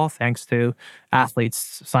basketball, thanks to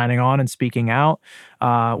athletes signing on and speaking out.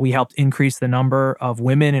 We helped increase the number of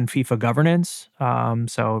women in FIFA governance.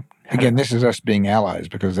 Again, this is us being allies,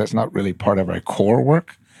 because that's not really part of our core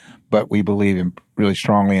work. But we believe really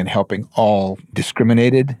strongly in helping all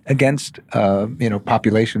discriminated against,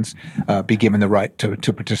 populations be given the right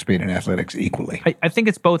to participate in athletics equally. I think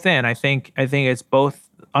it's both in. I think it's both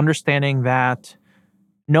understanding that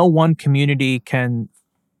no one community can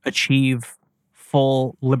achieve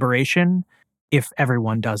full liberation if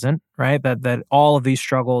everyone doesn't, right? That all of these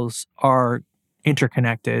struggles are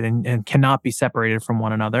interconnected and cannot be separated from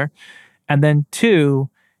one another. And then two,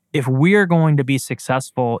 if we're going to be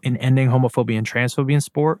successful in ending homophobia and transphobia in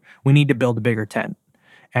sport, we need to build a bigger tent.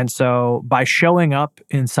 And so by showing up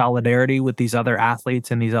in solidarity with these other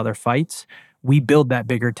athletes and these other fights, we build that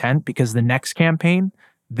bigger tent, because the next campaign,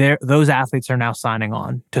 those athletes are now signing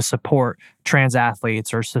on to support trans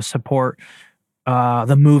athletes or to support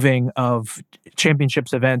the moving of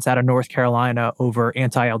championships events out of North Carolina over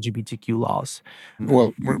anti-LGBTQ laws.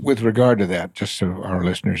 Well, with regard to that, just so our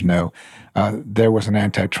listeners know, there was an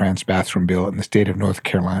anti-trans bathroom bill in the state of North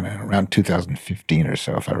Carolina around 2015 or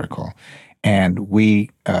so, if I recall. And we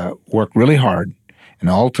worked really hard, and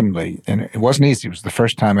ultimately, and it wasn't easy. It was the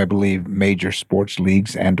first time, I believe, major sports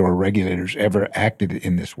leagues and or regulators ever acted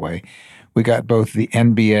in this way. We got both the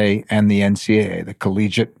NBA and the NCAA, the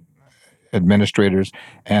collegiate administrators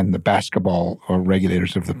and the basketball or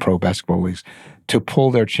regulators of the pro basketball leagues, to pull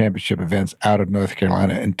their championship events out of North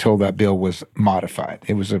Carolina until that bill was modified.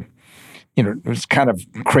 It was it was kind of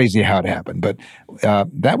crazy how it happened, but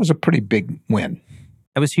that was a pretty big win.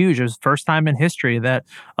 It was huge. It was the first time in history that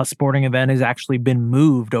a sporting event has actually been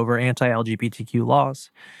moved over anti-LGBTQ laws.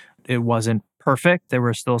 It wasn't perfect. There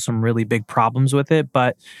were still some really big problems with it,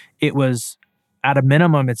 but it was, at a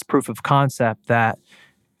minimum, it's proof of concept that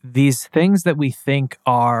these things that we think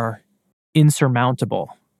are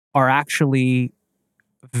insurmountable are actually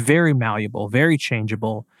very malleable, very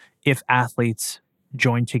changeable if athletes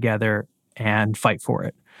join together and fight for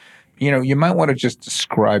it. You might want to just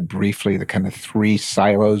describe briefly the kind of three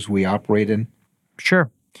silos we operate in. Sure.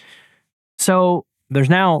 So there's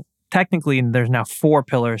now four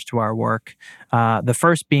pillars to our work. The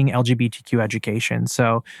first being LGBTQ education.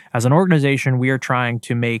 So as an organization, we are trying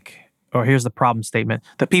to here's the problem statement: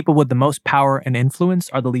 the people with the most power and influence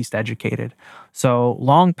are the least educated. So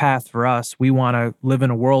long path for us, we want to live in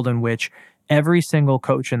a world in which every single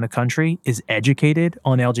coach in the country is educated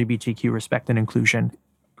on LGBTQ respect and inclusion.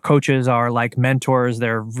 Coaches are like mentors.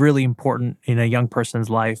 They're really important in a young person's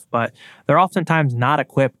life, but they're oftentimes not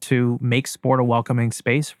equipped to make sport a welcoming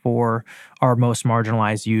space for our most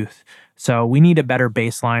marginalized youth. So we need a better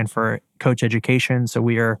baseline for coach education. So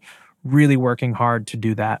we are really working hard to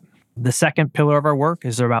do that. The second pillar of our work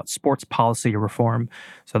is about sports policy reform.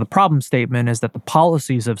 So the problem statement is that the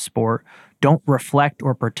policies of sport don't reflect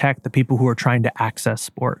or protect the people who are trying to access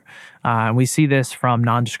sport. And we see this from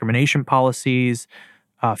non-discrimination policies,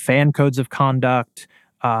 fan codes of conduct,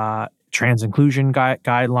 trans inclusion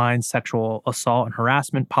guidelines, sexual assault and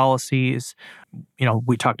harassment policies.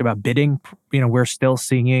 We talked about bidding. We're still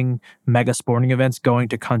seeing mega sporting events going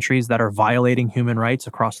to countries that are violating human rights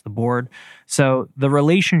across the board. So the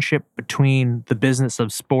relationship between the business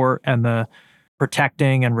of sport and the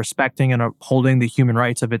protecting and respecting and upholding the human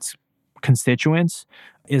rights of its constituents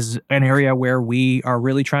is an area where we are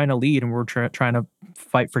really trying to lead, and we're trying to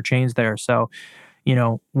fight for change there. So,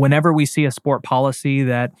 whenever we see a sport policy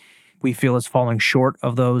that we feel is falling short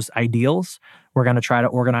of those ideals, we're going to try to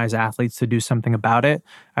organize athletes to do something about it.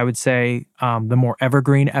 I would say the more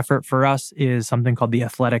evergreen effort for us is something called the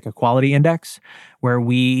Athletic Equality Index, where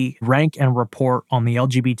we rank and report on the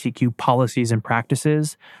LGBTQ policies and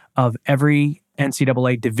practices of every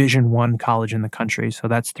NCAA Division I college in the country. So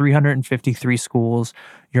that's 353 schools,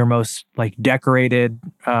 your most decorated,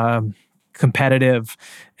 competitive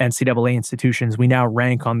NCAA institutions. We now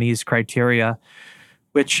rank on these criteria,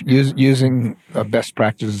 which using best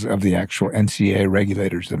practices of the actual NCAA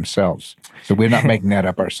regulators themselves. So we're not making that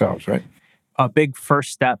up ourselves, right? A big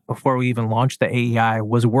first step before we even launched the AEI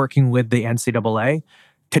was working with the NCAA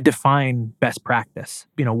to define best practice.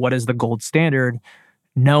 What is the gold standard?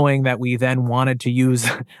 Knowing that we then wanted to use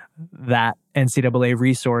that NCAA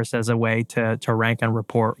resource as a way to rank and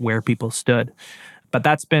report where people stood. But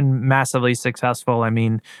that's been massively successful. I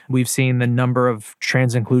mean, we've seen the number of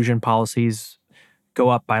trans inclusion policies go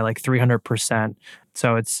up by 300%.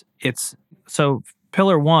 So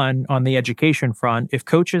pillar one on the education front, if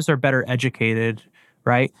coaches are better educated,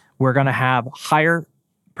 right, we're going to have higher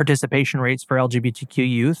participation rates for LGBTQ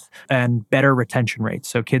youth and better retention rates.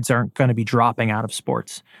 So kids aren't going to be dropping out of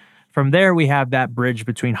sports. From there, we have that bridge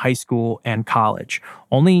between high school and college.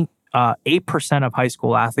 Only 8% of high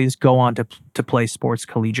school athletes go on to play sports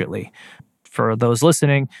collegiately. For those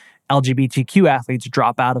listening, LGBTQ athletes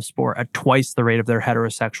drop out of sport at twice the rate of their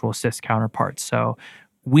heterosexual cis counterparts. So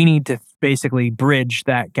we need to basically bridge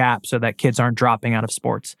that gap so that kids aren't dropping out of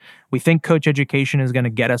sports. We think coach education is going to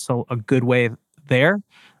get us a good way there.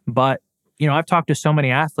 But, I've talked to so many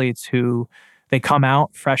athletes who they come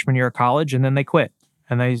out freshman year of college and then they quit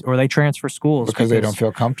and they transfer schools. Because they don't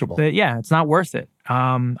feel comfortable. It's not worth it.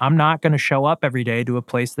 I'm not going to show up every day to a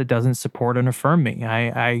place that doesn't support and affirm me.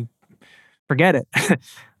 I forget it.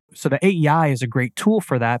 So the AEI is a great tool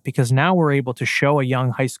for that, because now we're able to show a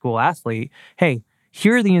young high school athlete, hey,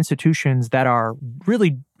 here are the institutions that are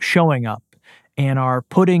really showing up and are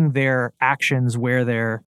putting their actions where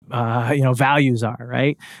their values are,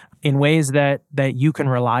 right? In ways that you can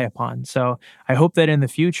rely upon. So I hope that in the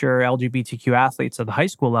future, LGBTQ athletes at the high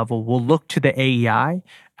school level will look to the AEI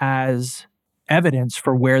as evidence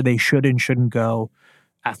for where they should and shouldn't go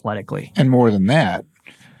athletically. And more than that,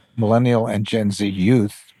 millennial and Gen Z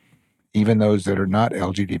youth, even those that are not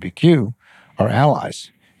LGBTQ, are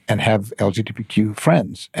allies and have LGBTQ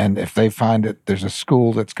friends. And if they find that there's a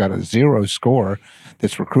school that's got a 0 score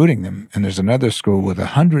that's recruiting them, and there's another school with a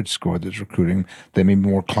 100 score that's recruiting, they may be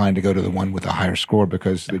more inclined to go to the one with a higher score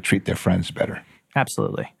because they treat their friends better.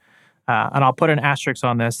 Absolutely. And I'll put an asterisk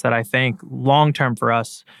on this that I think long-term for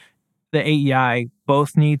us, the AEI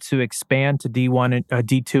both need to expand to D1,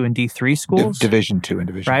 D2, and D3 schools. Division 2 and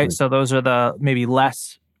Division 3. Right? So those are the maybe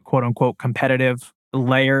less, quote-unquote, competitive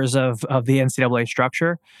layers of the NCAA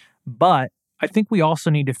structure. But I think we also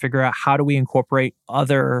need to figure out how do we incorporate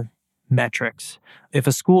other metrics. If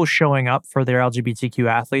a school is showing up for their LGBTQ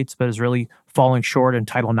athletes but is really falling short in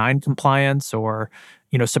Title IX compliance, or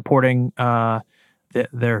supporting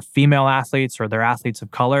their female athletes or their athletes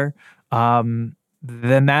of color, then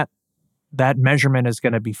that measurement is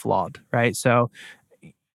going to be flawed, right? So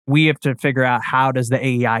we have to figure out, how does the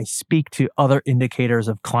AEI speak to other indicators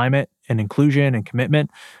of climate and inclusion and commitment?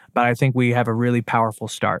 But I think we have a really powerful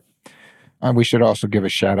start. We should also give a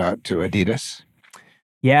shout out to Adidas.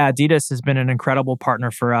 Yeah, Adidas has been an incredible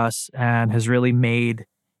partner for us and has really made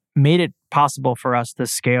it possible for us to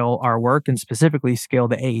scale our work and specifically scale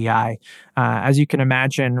the AEI. As you can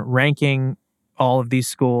imagine, ranking all of these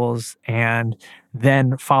schools and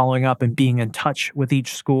then following up and being in touch with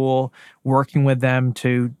each school, working with them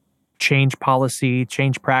to change policy,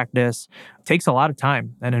 change practice, takes a lot of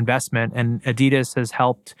time and investment. And Adidas has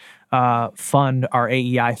helped fund our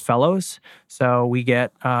AEI fellows. So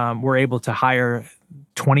we're able to hire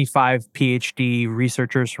 25 PhD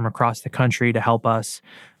researchers from across the country to help us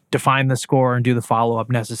define the score and do the follow-up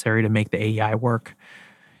necessary to make the AEI work.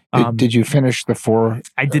 Did you finish the 4?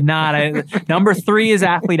 I did not. Number 3 is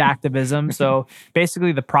athlete activism. So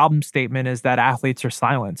basically the problem statement is that athletes are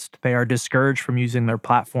silenced. They are discouraged from using their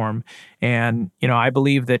platform. And, I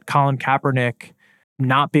believe that Colin Kaepernick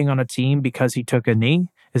not being on a team because he took a knee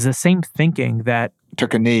is the same thinking that...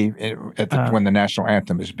 Took a knee when the national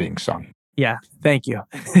anthem is being sung. Yeah, thank you.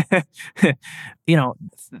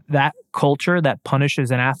 That culture that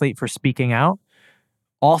punishes an athlete for speaking out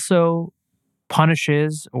also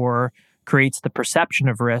punishes or creates the perception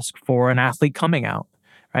of risk for an athlete coming out,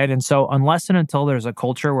 right? And so unless and until there's a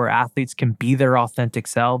culture where athletes can be their authentic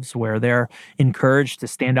selves, where they're encouraged to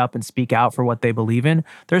stand up and speak out for what they believe in,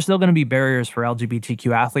 there's still going to be barriers for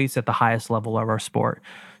LGBTQ athletes at the highest level of our sport.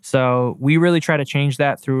 So we really try to change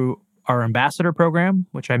that through our ambassador program,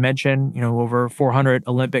 which I mentioned, over 400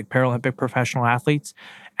 Olympic, Paralympic professional athletes,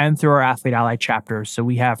 and through our Athlete Ally chapters. So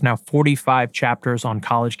we have now 45 chapters on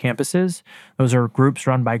college campuses. Those are groups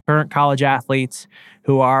run by current college athletes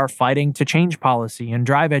who are fighting to change policy and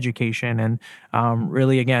drive education and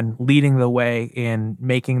really, again, leading the way in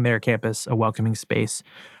making their campus a welcoming space.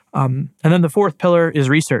 And then the 4th pillar is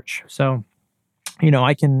research. So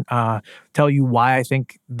I can tell you why I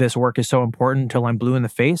think this work is so important until I'm blue in the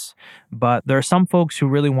face, but there are some folks who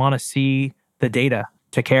really want to see the data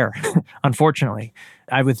to care, unfortunately.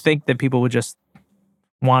 I would think that people would just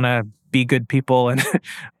want to be good people and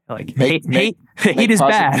hate is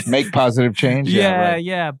bad. Make positive change.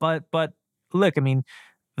 Yeah. But look,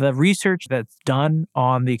 the research that's done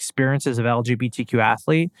on the experiences of LGBTQ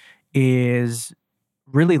athlete is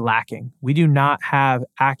really lacking. We do not have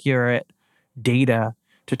accurate data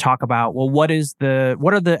to talk about, what are the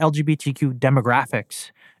LGBTQ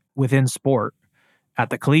demographics within sport at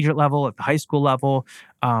the collegiate level, at the high school level.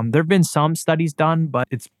 There have been some studies done, but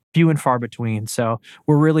it's few and far between. So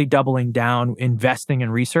we're really doubling down, investing in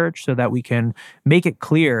research so that we can make it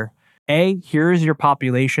clear, A, here's your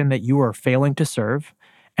population that you are failing to serve,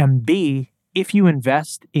 and B, if you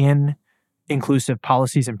invest in inclusive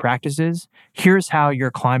policies and practices, here's how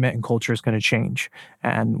your climate and culture is going to change.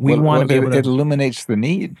 And we want to be able to... It illuminates the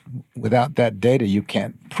need. Without that data, you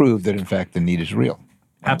can't prove that, in fact, the need is real.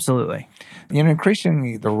 Right? Absolutely.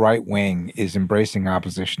 Increasingly, the right wing is embracing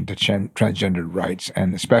opposition to transgender rights,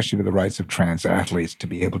 and especially to the rights of trans athletes to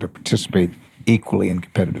be able to participate equally in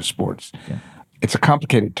competitive sports. Yeah. It's a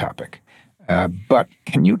complicated topic, but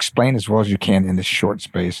can you explain as well as you can in this short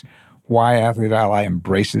space why Athlete Ally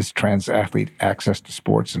embraces trans athlete access to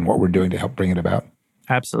sports and what we're doing to help bring it about?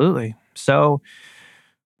 Absolutely. So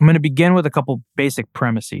I'm going to begin with a couple basic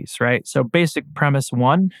premises, right? So basic premise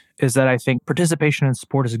 1 is that I think participation in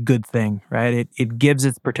sport is a good thing, right? It gives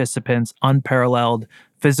its participants unparalleled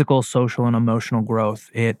physical, social, and emotional growth.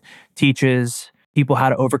 It teaches people how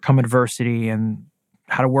to overcome adversity and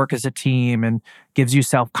how to work as a team, and gives you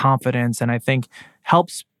self-confidence, and I think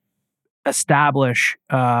helps establish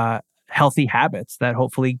healthy habits that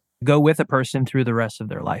hopefully go with a person through the rest of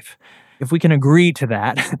their life. If we can agree to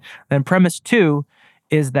that, then premise 2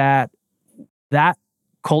 is that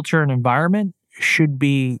culture and environment should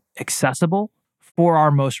be accessible for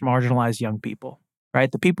our most marginalized young people,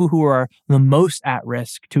 right? The people who are the most at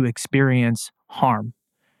risk to experience harm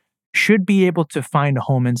should be able to find a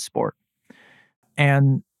home in sport.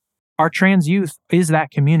 And our trans youth is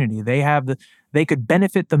that community. They could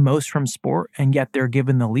benefit the most from sport, and yet they're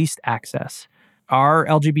given the least access. Our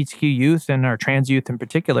LGBTQ youth, and our trans youth in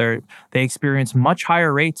particular, they experience much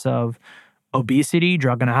higher rates of obesity,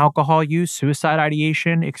 drug and alcohol use, suicide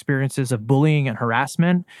ideation, experiences of bullying and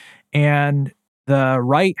harassment. And the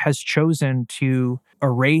right has chosen to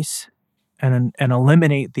erase and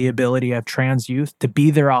eliminate the ability of trans youth to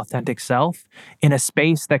be their authentic self in a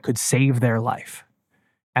space that could save their life.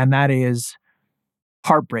 And that is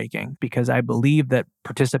heartbreaking because I believe that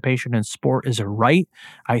participation in sport is a right.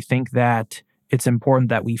 I think that it's important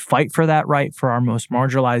that we fight for that right for our most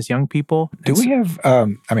marginalized young people. Do we have,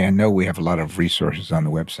 I know we have a lot of resources on the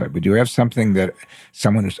website, but do we have something that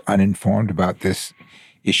someone who's uninformed about this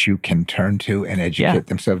issue can turn to and educate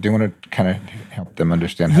themselves? Do you want to kind of help them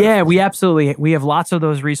understand how we have lots of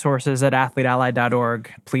those resources at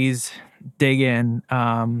athleteally.org. Please dig in.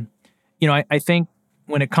 I think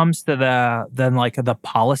when it comes to the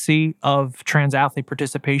policy of trans athlete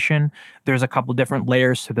participation, there's a couple different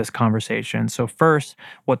layers to this conversation. So first,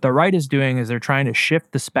 what the right is doing is they're trying to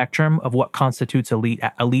shift the spectrum of what constitutes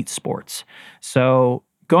elite sports. So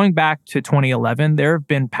going back to 2011, there have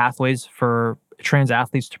been pathways for trans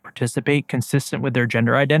athletes to participate consistent with their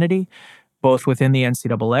gender identity, both within the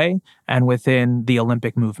NCAA and within the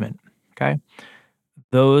Olympic movement. Okay.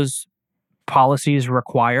 Those policies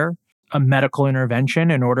require a medical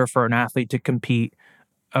intervention in order for an athlete to compete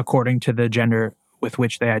according to the gender with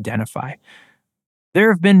which they identify.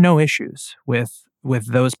 There have been no issues with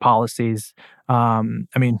those policies.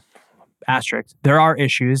 Asterisk, there are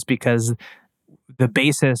issues because the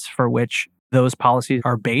basis for which those policies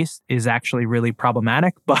are based is actually really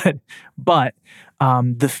problematic. But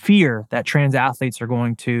the fear that trans athletes are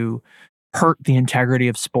going to hurt the integrity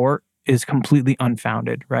of sport is completely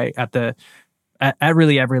unfounded, right? At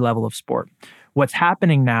really every level of sport. What's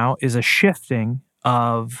happening now is a shifting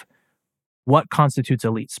of what constitutes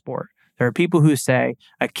elite sport. There are people who say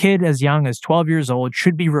a kid as young as 12 years old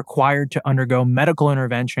should be required to undergo medical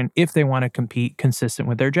intervention if they want to compete consistent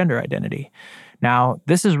with their gender identity. Now,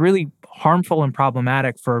 this is really harmful and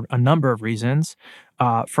problematic for a number of reasons.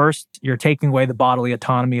 First, you're taking away the bodily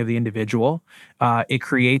autonomy of the individual. It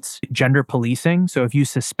creates gender policing. So if you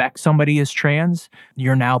suspect somebody is trans,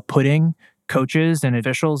 you're now putting coaches and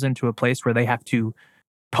officials into a place where they have to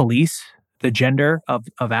police the gender of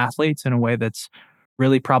athletes in a way that's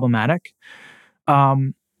really problematic.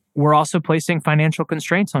 We're also placing financial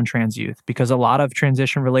constraints on trans youth because a lot of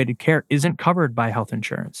transition-related care isn't covered by health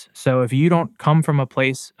insurance. So if you don't come from a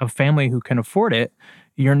place of family who can afford it,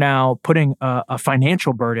 you're now putting a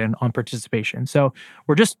financial burden on participation. So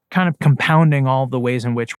we're just kind of compounding all the ways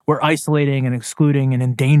in which we're isolating and excluding and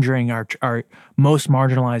endangering our most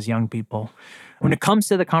marginalized young people. When it comes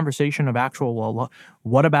to the conversation of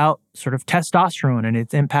what about sort of testosterone and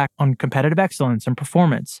its impact on competitive excellence and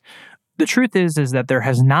performance? The truth is that there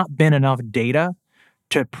has not been enough data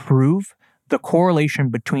to prove the correlation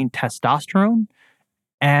between testosterone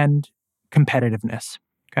and competitiveness,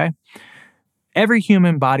 okay? Every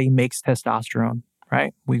human body makes testosterone,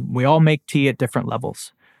 right? We all make T at different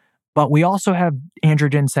levels, but we also have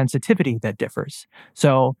androgen sensitivity that differs.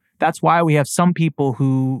 So that's why we have some people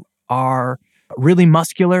who are really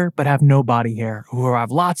muscular but have no body hair, who have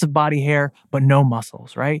lots of body hair but no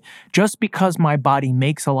muscles, right? Just because my body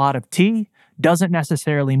makes a lot of T doesn't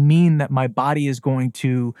necessarily mean that my body is going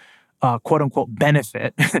to quote unquote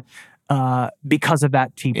benefit because of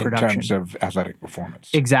that T production. In terms of athletic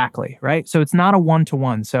performance. Exactly, right? So it's not a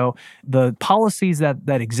one-to-one. So the policies that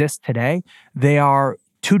exist today, they are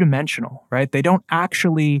two-dimensional, right? They don't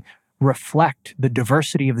actually reflect the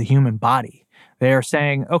diversity of the human body. They are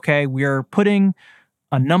saying, okay, we're putting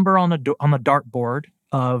a number on the dartboard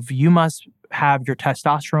of you must have your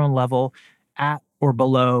testosterone level at or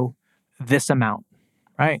below this amount,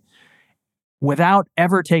 right? Without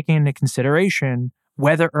ever taking into consideration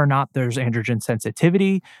whether or not there's androgen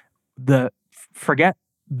sensitivity, forget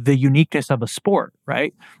the uniqueness of a sport,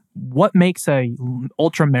 right? What makes a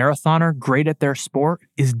ultra marathoner great at their sport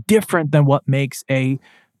is different than what makes a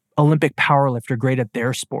Olympic powerlifter great at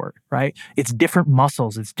their sport, right? It's different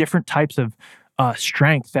muscles, it's different types of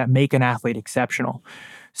strength that make an athlete exceptional.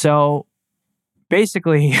 So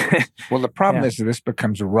basically, well, the problem is that this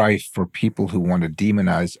becomes rife for people who want to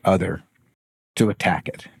demonize other to attack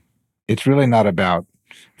it. It's really not about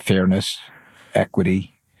fairness,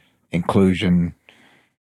 equity, inclusion,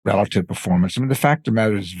 relative performance. The fact of the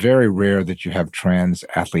matter is very rare that you have trans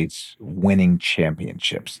athletes winning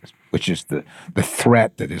championships, which is the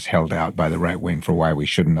threat that is held out by the right wing for why we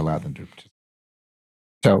shouldn't allow them to participate.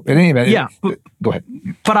 So, in any event, go ahead.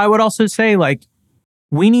 But I would also say,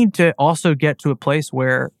 we need to also get to a place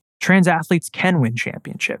where trans athletes can win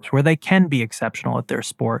championships, where they can be exceptional at their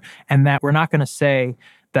sport, and that we're not going to say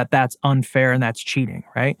that that's unfair and that's cheating,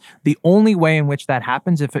 right? The only way in which that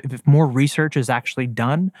happens, if more research is actually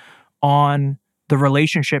done on the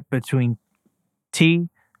relationship between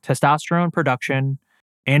testosterone production,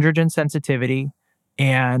 androgen sensitivity,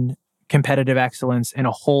 and competitive excellence in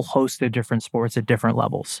a whole host of different sports at different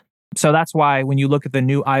levels. So that's why when you look at the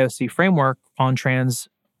new IOC framework on trans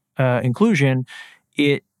inclusion,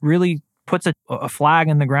 it really puts a flag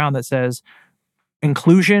in the ground that says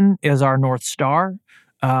inclusion is our North Star.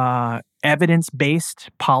 Evidence-based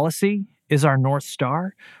policy is our North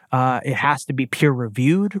Star. It has to be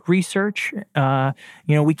peer-reviewed research.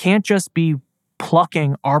 We can't just be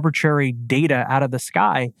plucking arbitrary data out of the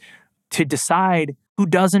sky to decide who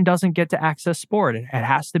does and doesn't get to access sport. It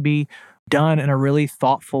has to be done in a really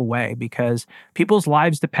thoughtful way because people's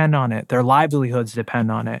lives depend on it. Their livelihoods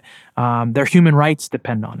depend on it. Their human rights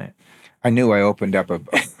depend on it. I knew I opened up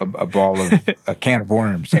a ball of a can of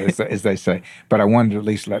worms, as they say, but I wanted to at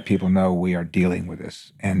least let people know we are dealing with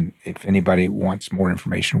this. And if anybody wants more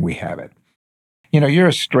information, we have it. You're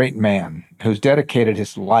a straight man who's dedicated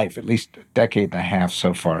his life, at least a decade and a half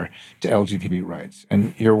so far, to LGBT rights.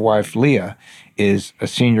 And your wife, Leah, is a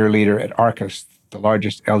senior leader at Arcus, the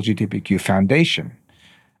largest LGBTQ foundation,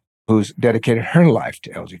 who's dedicated her life to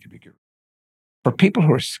LGBTQ. For people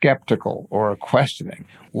who are skeptical or questioning,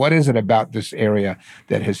 what is it about this area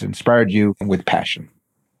that has inspired you with passion?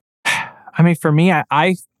 I mean, for me,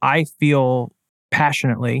 I feel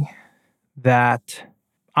passionately that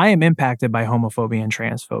I am impacted by homophobia and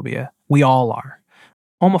transphobia. We all are.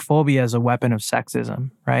 Homophobia is a weapon of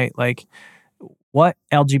sexism, right? Like what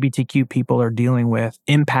LGBTQ people are dealing with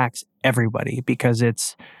impacts everybody because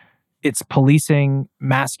it's policing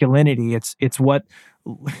masculinity. It's what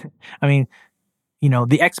I mean,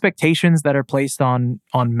 the expectations that are placed on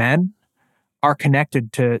men are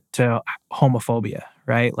connected to homophobia,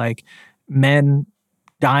 right? Like men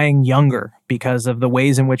dying younger because of the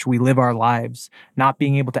ways in which we live our lives, not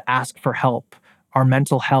being able to ask for help, our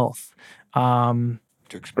mental health, to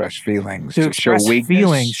express feelings, to show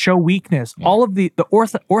weakness. Yeah. All of the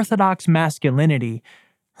orthodox masculinity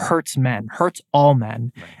hurts men, hurts all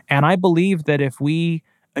men. Right. And I believe that if we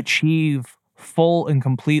achieve full and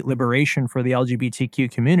complete liberation for the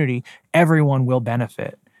LGBTQ community, everyone will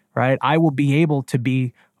benefit, right? I will be able to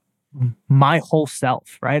be my whole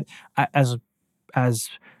self, right? As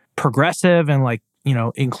progressive and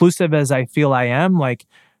inclusive as I feel I am,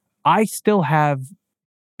 I still have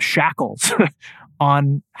shackles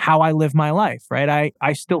on how I live my life, right?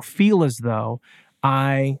 I still feel as though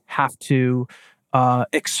I have to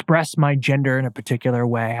express my gender in a particular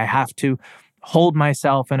way. I have to hold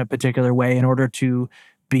myself in a particular way in order to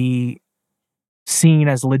be seen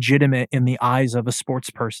as legitimate in the eyes of a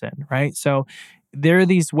sports person, right? So there are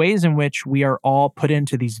these ways in which we are all put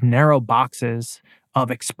into these narrow boxes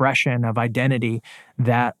of expression, of identity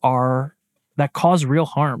that cause real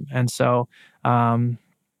harm. And so, I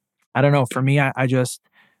don't know, for me,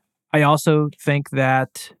 I also think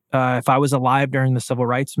that if I was alive during the civil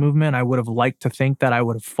rights movement, I would have liked to think that I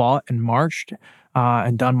would have fought and marched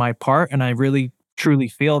and done my part. And I really truly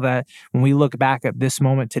feel that when we look back at this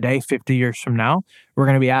moment today, 50 years from now, we're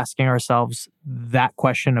going to be asking ourselves that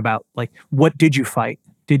question about what did you fight?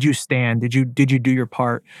 Did you stand? Did you do your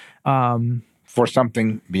part? For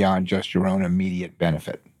something beyond just your own immediate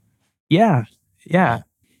benefit. Yeah.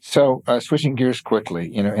 So switching gears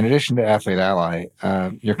quickly, in addition to Athlete Ally,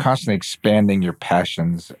 you're constantly expanding your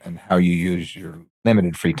passions and how you use your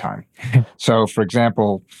limited free time. So, for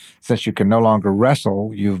example, since you can no longer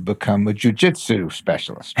wrestle, you've become a jiu-jitsu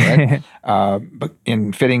specialist, right? But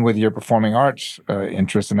in fitting with your performing arts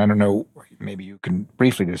interests, and I don't know, maybe you can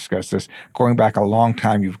briefly discuss this, going back a long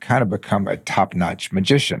time, you've kind of become a top-notch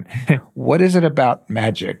magician. What is it about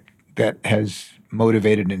magic that has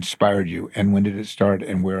motivated and inspired you, and when did it start,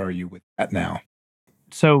 and where are you with that now?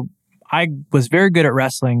 So I was very good at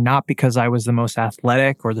wrestling, not because I was the most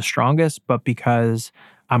athletic or the strongest, but because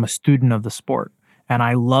I'm a student of the sport. And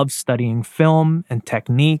I love studying film and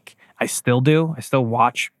technique. I still do. I still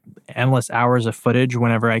watch endless hours of footage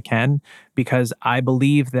whenever I can, because I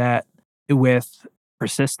believe that with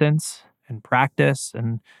persistence and practice,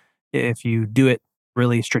 and if you do it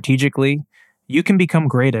really strategically, you can become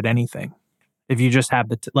great at anything. If you just have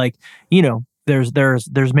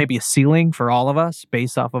there's maybe a ceiling for all of us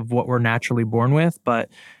based off of what we're naturally born with, but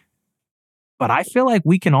I feel like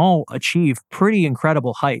we can all achieve pretty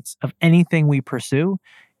incredible heights of anything we pursue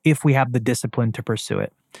if we have the discipline to pursue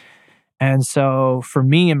it. And so for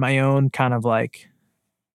me, in my own kind of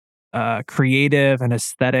creative and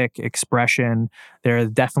aesthetic expression, there are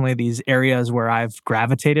definitely these areas where I've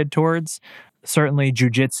gravitated towards. Certainly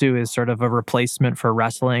jiu-jitsu is sort of a replacement for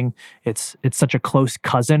wrestling. It's such a close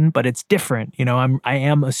cousin, but it's different. I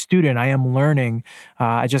am a student. I am learning.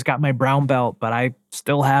 I just got my brown belt, but I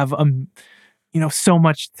still have so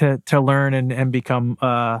much to learn and become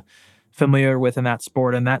familiar with in that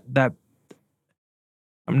sport. And that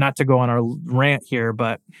not to go on a rant here,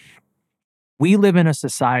 but we live in a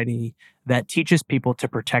society that teaches people to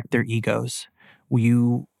protect their egos.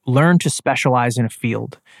 You learn to specialize in a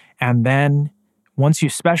field. And then once you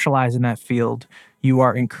specialize in that field, you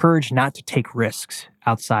are encouraged not to take risks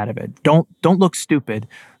outside of it. Don't look stupid.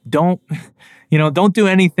 Don't, don't do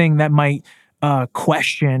anything that might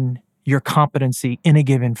question your competency in a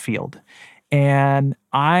given field. And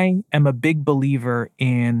I am a big believer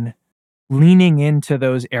in leaning into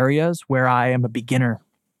those areas where I am a beginner.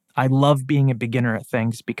 I love being a beginner at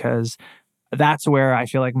things because that's where I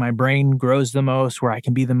feel like my brain grows the most, where I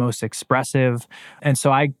can be the most expressive. And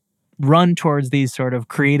so I run towards these sort of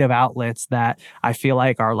creative outlets that I feel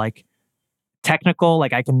like are like technical,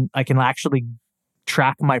 like I can actually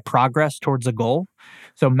track my progress towards a goal.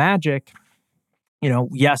 So magic,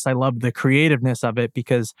 yes, I love the creativeness of it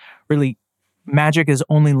because really magic is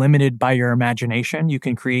only limited by your imagination. You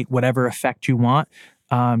can create whatever effect you want,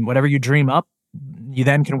 whatever you dream up. You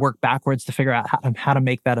then can work backwards to figure out how to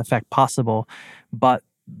make that effect possible. But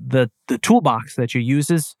the toolbox that you use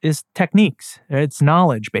is techniques. It's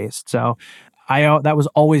knowledge based. So that was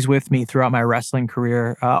always with me throughout my wrestling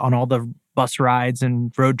career. On all the bus rides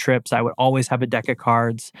and road trips, I would always have a deck of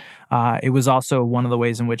cards. It was also one of the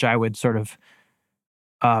ways in which I would sort of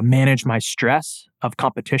manage my stress of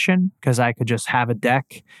competition because I could just have a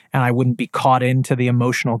deck and I wouldn't be caught into the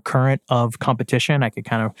emotional current of competition. I could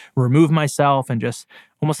kind of remove myself and just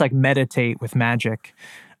almost like meditate with magic.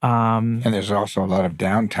 And there's also a lot of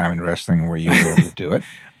downtime in wrestling where you're able to do it.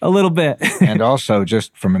 A little bit. And also,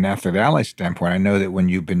 just from an athletic standpoint, I know that when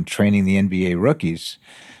you've been training the NBA rookies,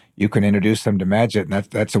 you can introduce them to magic, and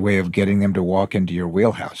that's a way of getting them to walk into your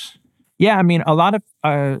wheelhouse. Yeah, I mean, a lot of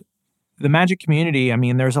the magic community, I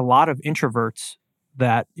mean, there's a lot of introverts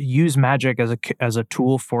that use magic as a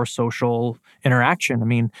tool for social interaction. I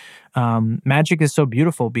mean, magic is so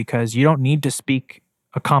beautiful because you don't need to speak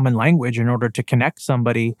a common language in order to connect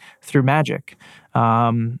somebody through magic.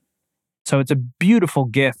 So it's a beautiful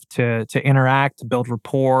gift to interact, to build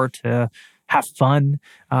rapport, to have fun.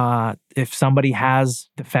 If somebody has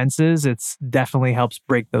defenses, it's definitely helps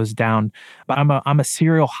break those down. But I'm a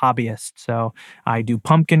serial hobbyist, so I do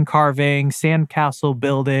pumpkin carving, sandcastle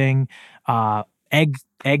building,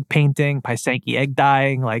 egg painting, Paisanki egg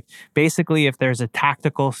dyeing. Like basically, if there's a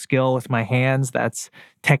tactical skill with my hands that's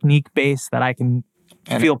technique based that I can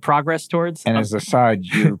feel progress towards. And as a side,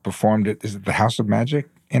 you performed it. Is it the House of Magic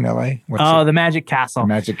in LA? The Magic Castle. The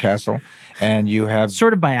Magic Castle. And you have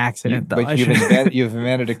sort of by accident, though. But you've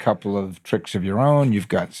invented a couple of tricks of your own. You've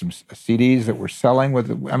got some CDs that we're selling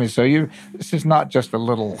with. I mean, so this is not just a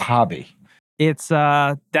little hobby. It's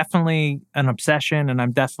definitely an obsession,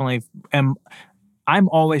 and I'm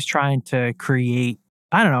always trying to create.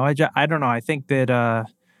 I don't know. I don't know. I think that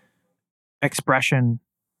expression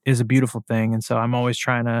is a beautiful thing, and so I'm always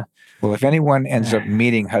trying to. Well, if anyone ends up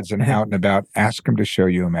meeting Hudson out and about, ask him to show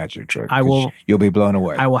you a magic trick. I will. You'll be blown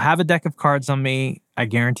away. I will have a deck of cards on me. I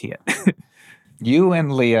guarantee it. You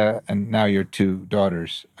and Leah, and now your two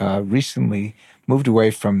daughters, recently moved away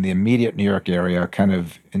from the immediate New York area, kind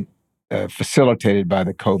of facilitated by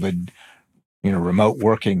the COVID, remote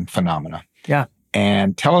working phenomena. Yeah.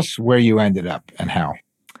 And tell us where you ended up and how.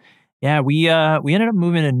 Yeah, we ended up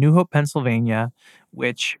moving to New Hope, Pennsylvania,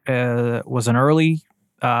 which was an early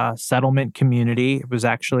settlement community. It was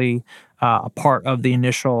actually a part of the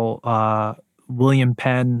initial William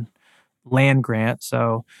Penn land grant.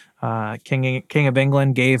 So King of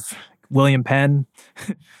England gave William Penn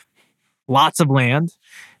lots of land,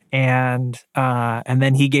 and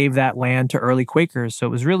then he gave that land to early Quakers. So it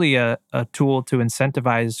was really a tool to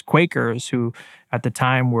incentivize Quakers, who at the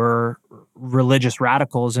time were religious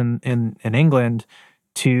radicals in England,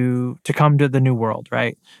 to come to the New World,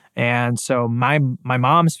 right? And so my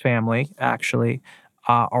mom's family actually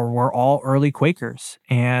were all early Quakers,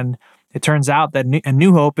 and it turns out that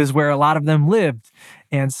New Hope is where a lot of them lived.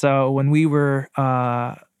 And so when we were,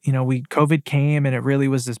 COVID came, and it really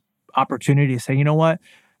was this opportunity to say, you know what?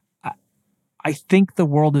 I think the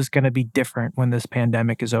world is going to be different when this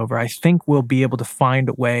pandemic is over. I think we'll be able to find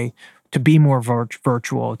a way to be more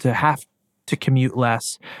virtual, to have to commute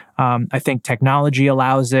less. I think technology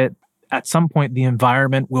allows it. At some point, the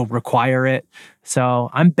environment will require it. So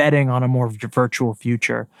I'm betting on a more virtual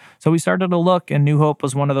future. So we started to look, and New Hope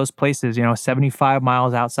was one of those places, 75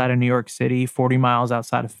 miles outside of New York City, 40 miles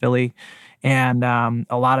outside of Philly, and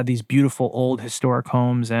a lot of these beautiful old historic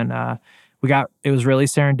homes. And it was really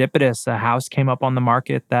serendipitous. A house came up on the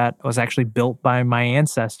market that was actually built by my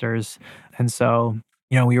ancestors. And so,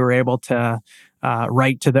 we were able to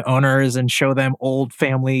write to the owners and show them old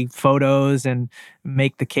family photos and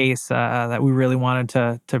make the case that we really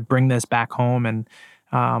wanted to bring this back home. And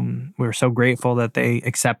we were so grateful that they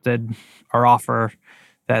accepted our offer.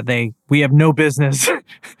 That we have no business.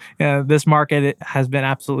 This market has been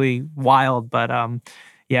absolutely wild, but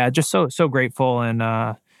yeah, just so grateful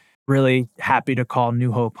and really happy to call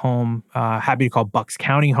New Hope home. Happy to call Bucks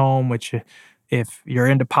County home, which, if you're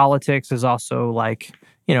into politics, is also like,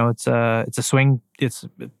 it's a swing. It's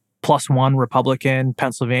 +1 Republican.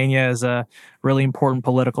 Pennsylvania is a really important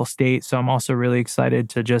political state, so I'm also really excited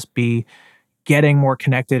to just be getting more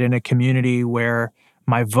connected in a community where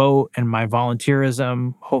my vote and my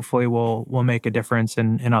volunteerism hopefully will make a difference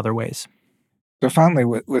in other ways. So finally,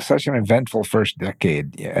 with such an eventful first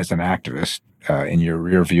decade as an activist in your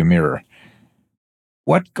rearview mirror,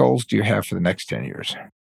 what goals do you have for the next 10 years?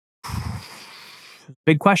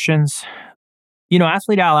 Big questions.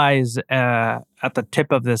 Athlete Ally is at the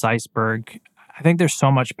tip of this iceberg. I think there's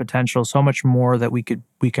so much potential, so much more that we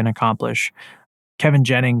can accomplish. Kevin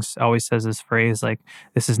Jennings always says this phrase, like,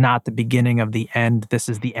 this is not the beginning of the end. This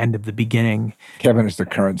is the end of the beginning. Kevin is the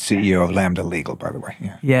current CEO of Lambda Legal, by the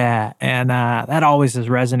way. Yeah. And that always has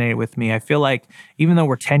resonated with me. I feel like even though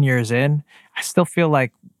we're 10 years in, I still feel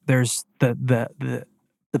like there's the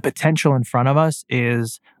potential in front of us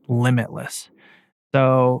is limitless.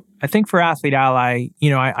 So I think for Athlete Ally,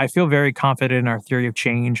 I feel very confident in our theory of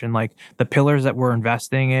change, and like the pillars that we're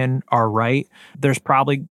investing in are right. There's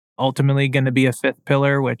probably ultimately going to be a fifth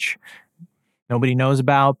pillar, which nobody knows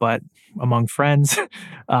about, but among friends,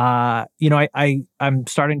 I'm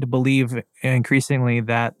starting to believe increasingly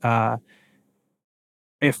that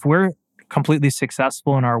if we're completely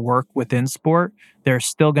successful in our work within sport, there's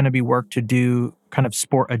still going to be work to do kind of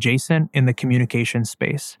sport adjacent in the communication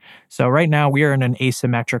space. So right now we are in an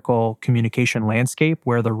asymmetrical communication landscape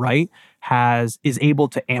where the right is able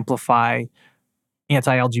to amplify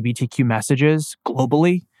anti-LGBTQ messages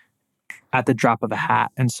globally at the drop of a hat.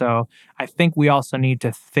 And so I think we also need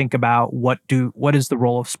to think about what is the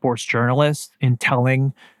role of sports journalists in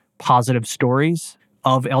telling positive stories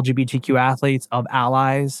of LGBTQ athletes, of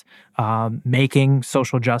allies, making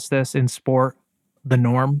social justice in sport the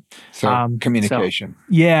norm. So communication.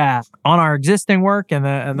 Yeah, on our existing work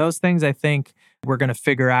and those things, I think we're going to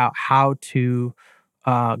figure out how to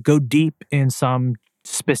go deep in some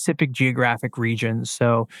specific geographic regions.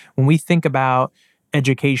 So when we think about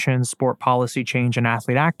education, sport policy change, and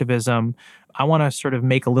athlete activism, I want to sort of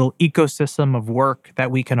make a little ecosystem of work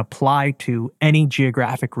that we can apply to any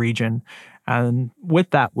geographic region. And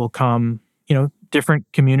with that will come, different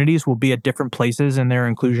communities will be at different places in their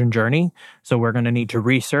inclusion journey. So we're going to need to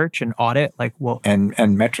research and audit,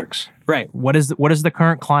 and metrics. Right. What is the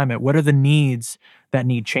current climate? What are the needs that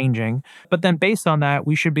need changing? But then based on that,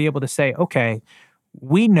 we should be able to say, okay,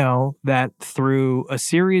 we know that through a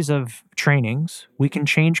series of trainings, we can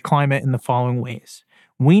change climate in the following ways.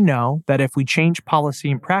 We know that if we change policy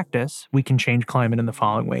and practice, we can change climate in the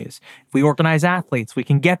following ways. If we organize athletes, we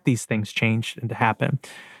can get these things changed and to happen.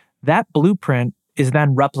 That blueprint is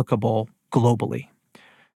then replicable globally.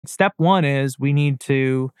 Step one is we need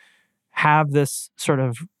to have this sort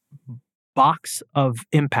of box of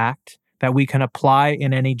impact that we can apply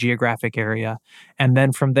in any geographic area. And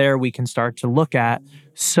then from there, we can start to look at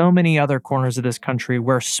so many other corners of this country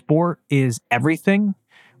where sport is everything,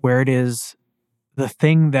 where it is the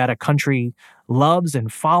thing that a country loves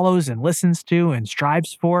and follows and listens to and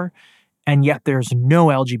strives for. And yet there's no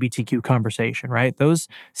LGBTQ conversation, right? Those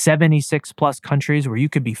 76 plus countries where you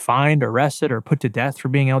could be fined, arrested, or put to death for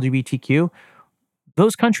being LGBTQ,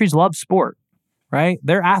 those countries love sport, right?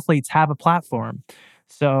 Their athletes have a platform.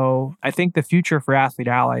 So I think the future for Athlete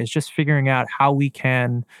Ally is just figuring out how we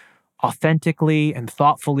can authentically and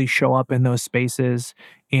thoughtfully show up in those spaces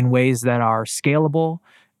in ways that are scalable.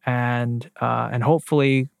 And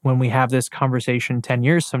hopefully when we have this conversation 10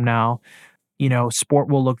 years from now, sport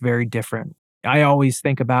will look very different. I always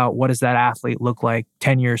think about, what does that athlete look like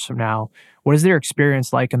 10 years from now? What is their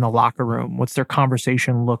experience like in the locker room? What's their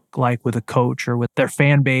conversation look like with a coach or with their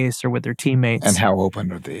fan base or with their teammates? And how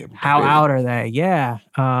open are they? How out are they? Yeah.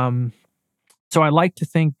 So I like to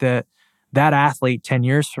think that athlete 10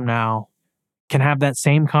 years from now can have that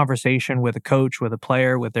same conversation with a coach, with a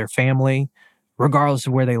player, with their family, regardless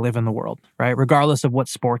of where they live in the world, right? Regardless of what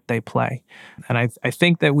sport they play. And I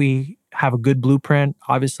think that we have a good blueprint.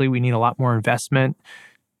 Obviously, we need a lot more investment,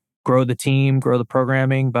 grow the team, grow the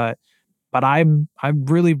programming, but I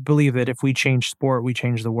really believe that if we change sport, we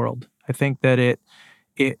change the world. I think that it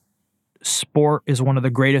sport is one of the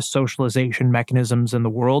greatest socialization mechanisms in the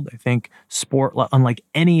world. I think sport, unlike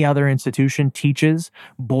any other institution, teaches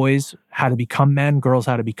boys how to become men, girls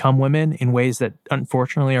how to become women in ways that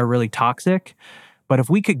unfortunately are really toxic. But if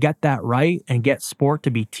we could get that right and get sport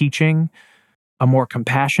to be teaching a more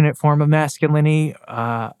compassionate form of masculinity,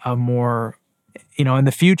 a more, in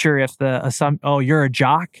the future, if you're a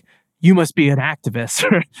jock, you must be an activist,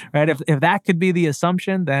 right? If that could be the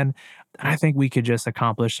assumption, then I think we could just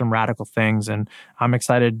accomplish some radical things. And I'm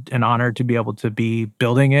excited and honored to be able to be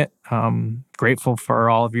building it. Grateful for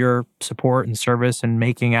all of your support and service in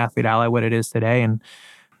making Athlete Ally what it is today. And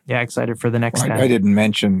yeah, excited for the next 10. I didn't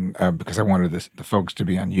mention, because I wanted the folks to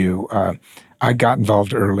be on you. I got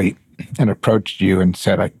involved early and approached you and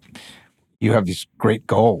said, you have these great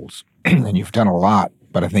goals and you've done a lot,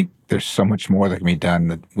 but I think there's so much more that can be done.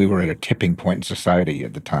 That we were at a tipping point in society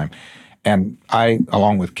at the time. And I,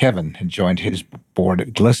 along with Kevin, had joined his board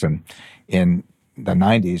at GLSEN in the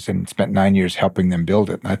 90s and spent 9 years helping them build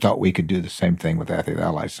it. And I thought we could do the same thing with Athlete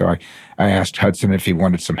Ally. So I asked Hudson if he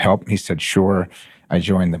wanted some help. And he said, sure. I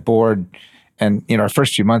joined the board. And, our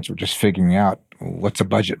first few months were just figuring out what's a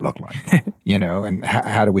budget look like, and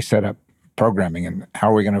how do we set up programming and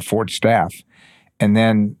how are we going to afford staff? And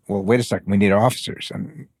then, well, wait a second, we need officers.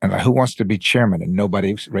 And who wants to be chairman? And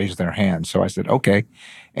nobody raised their hand. So I said, okay.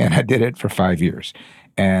 And I did it for 5 years.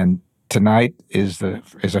 And tonight is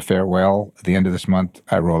a farewell. At the end of this month,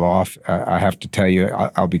 I roll off. I have to tell you,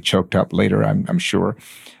 I'll be choked up later, I'm sure.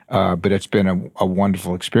 But it's been a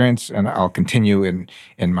wonderful experience, and I'll continue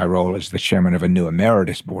in my role as the chairman of a new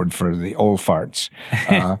emeritus board for the old farts.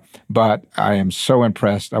 But I am so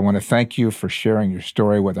impressed. I want to thank you for sharing your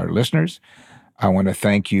story with our listeners. I want to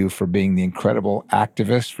thank you for being the incredible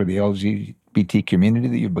activist for the LGBT community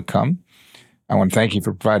that you've become. I want to thank you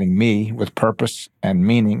for providing me with purpose and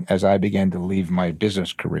meaning as I began to leave my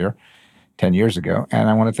business career 10 years ago. And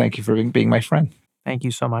I want to thank you for being my friend. Thank you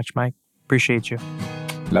so much, Mike. Appreciate you.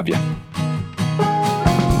 Love you.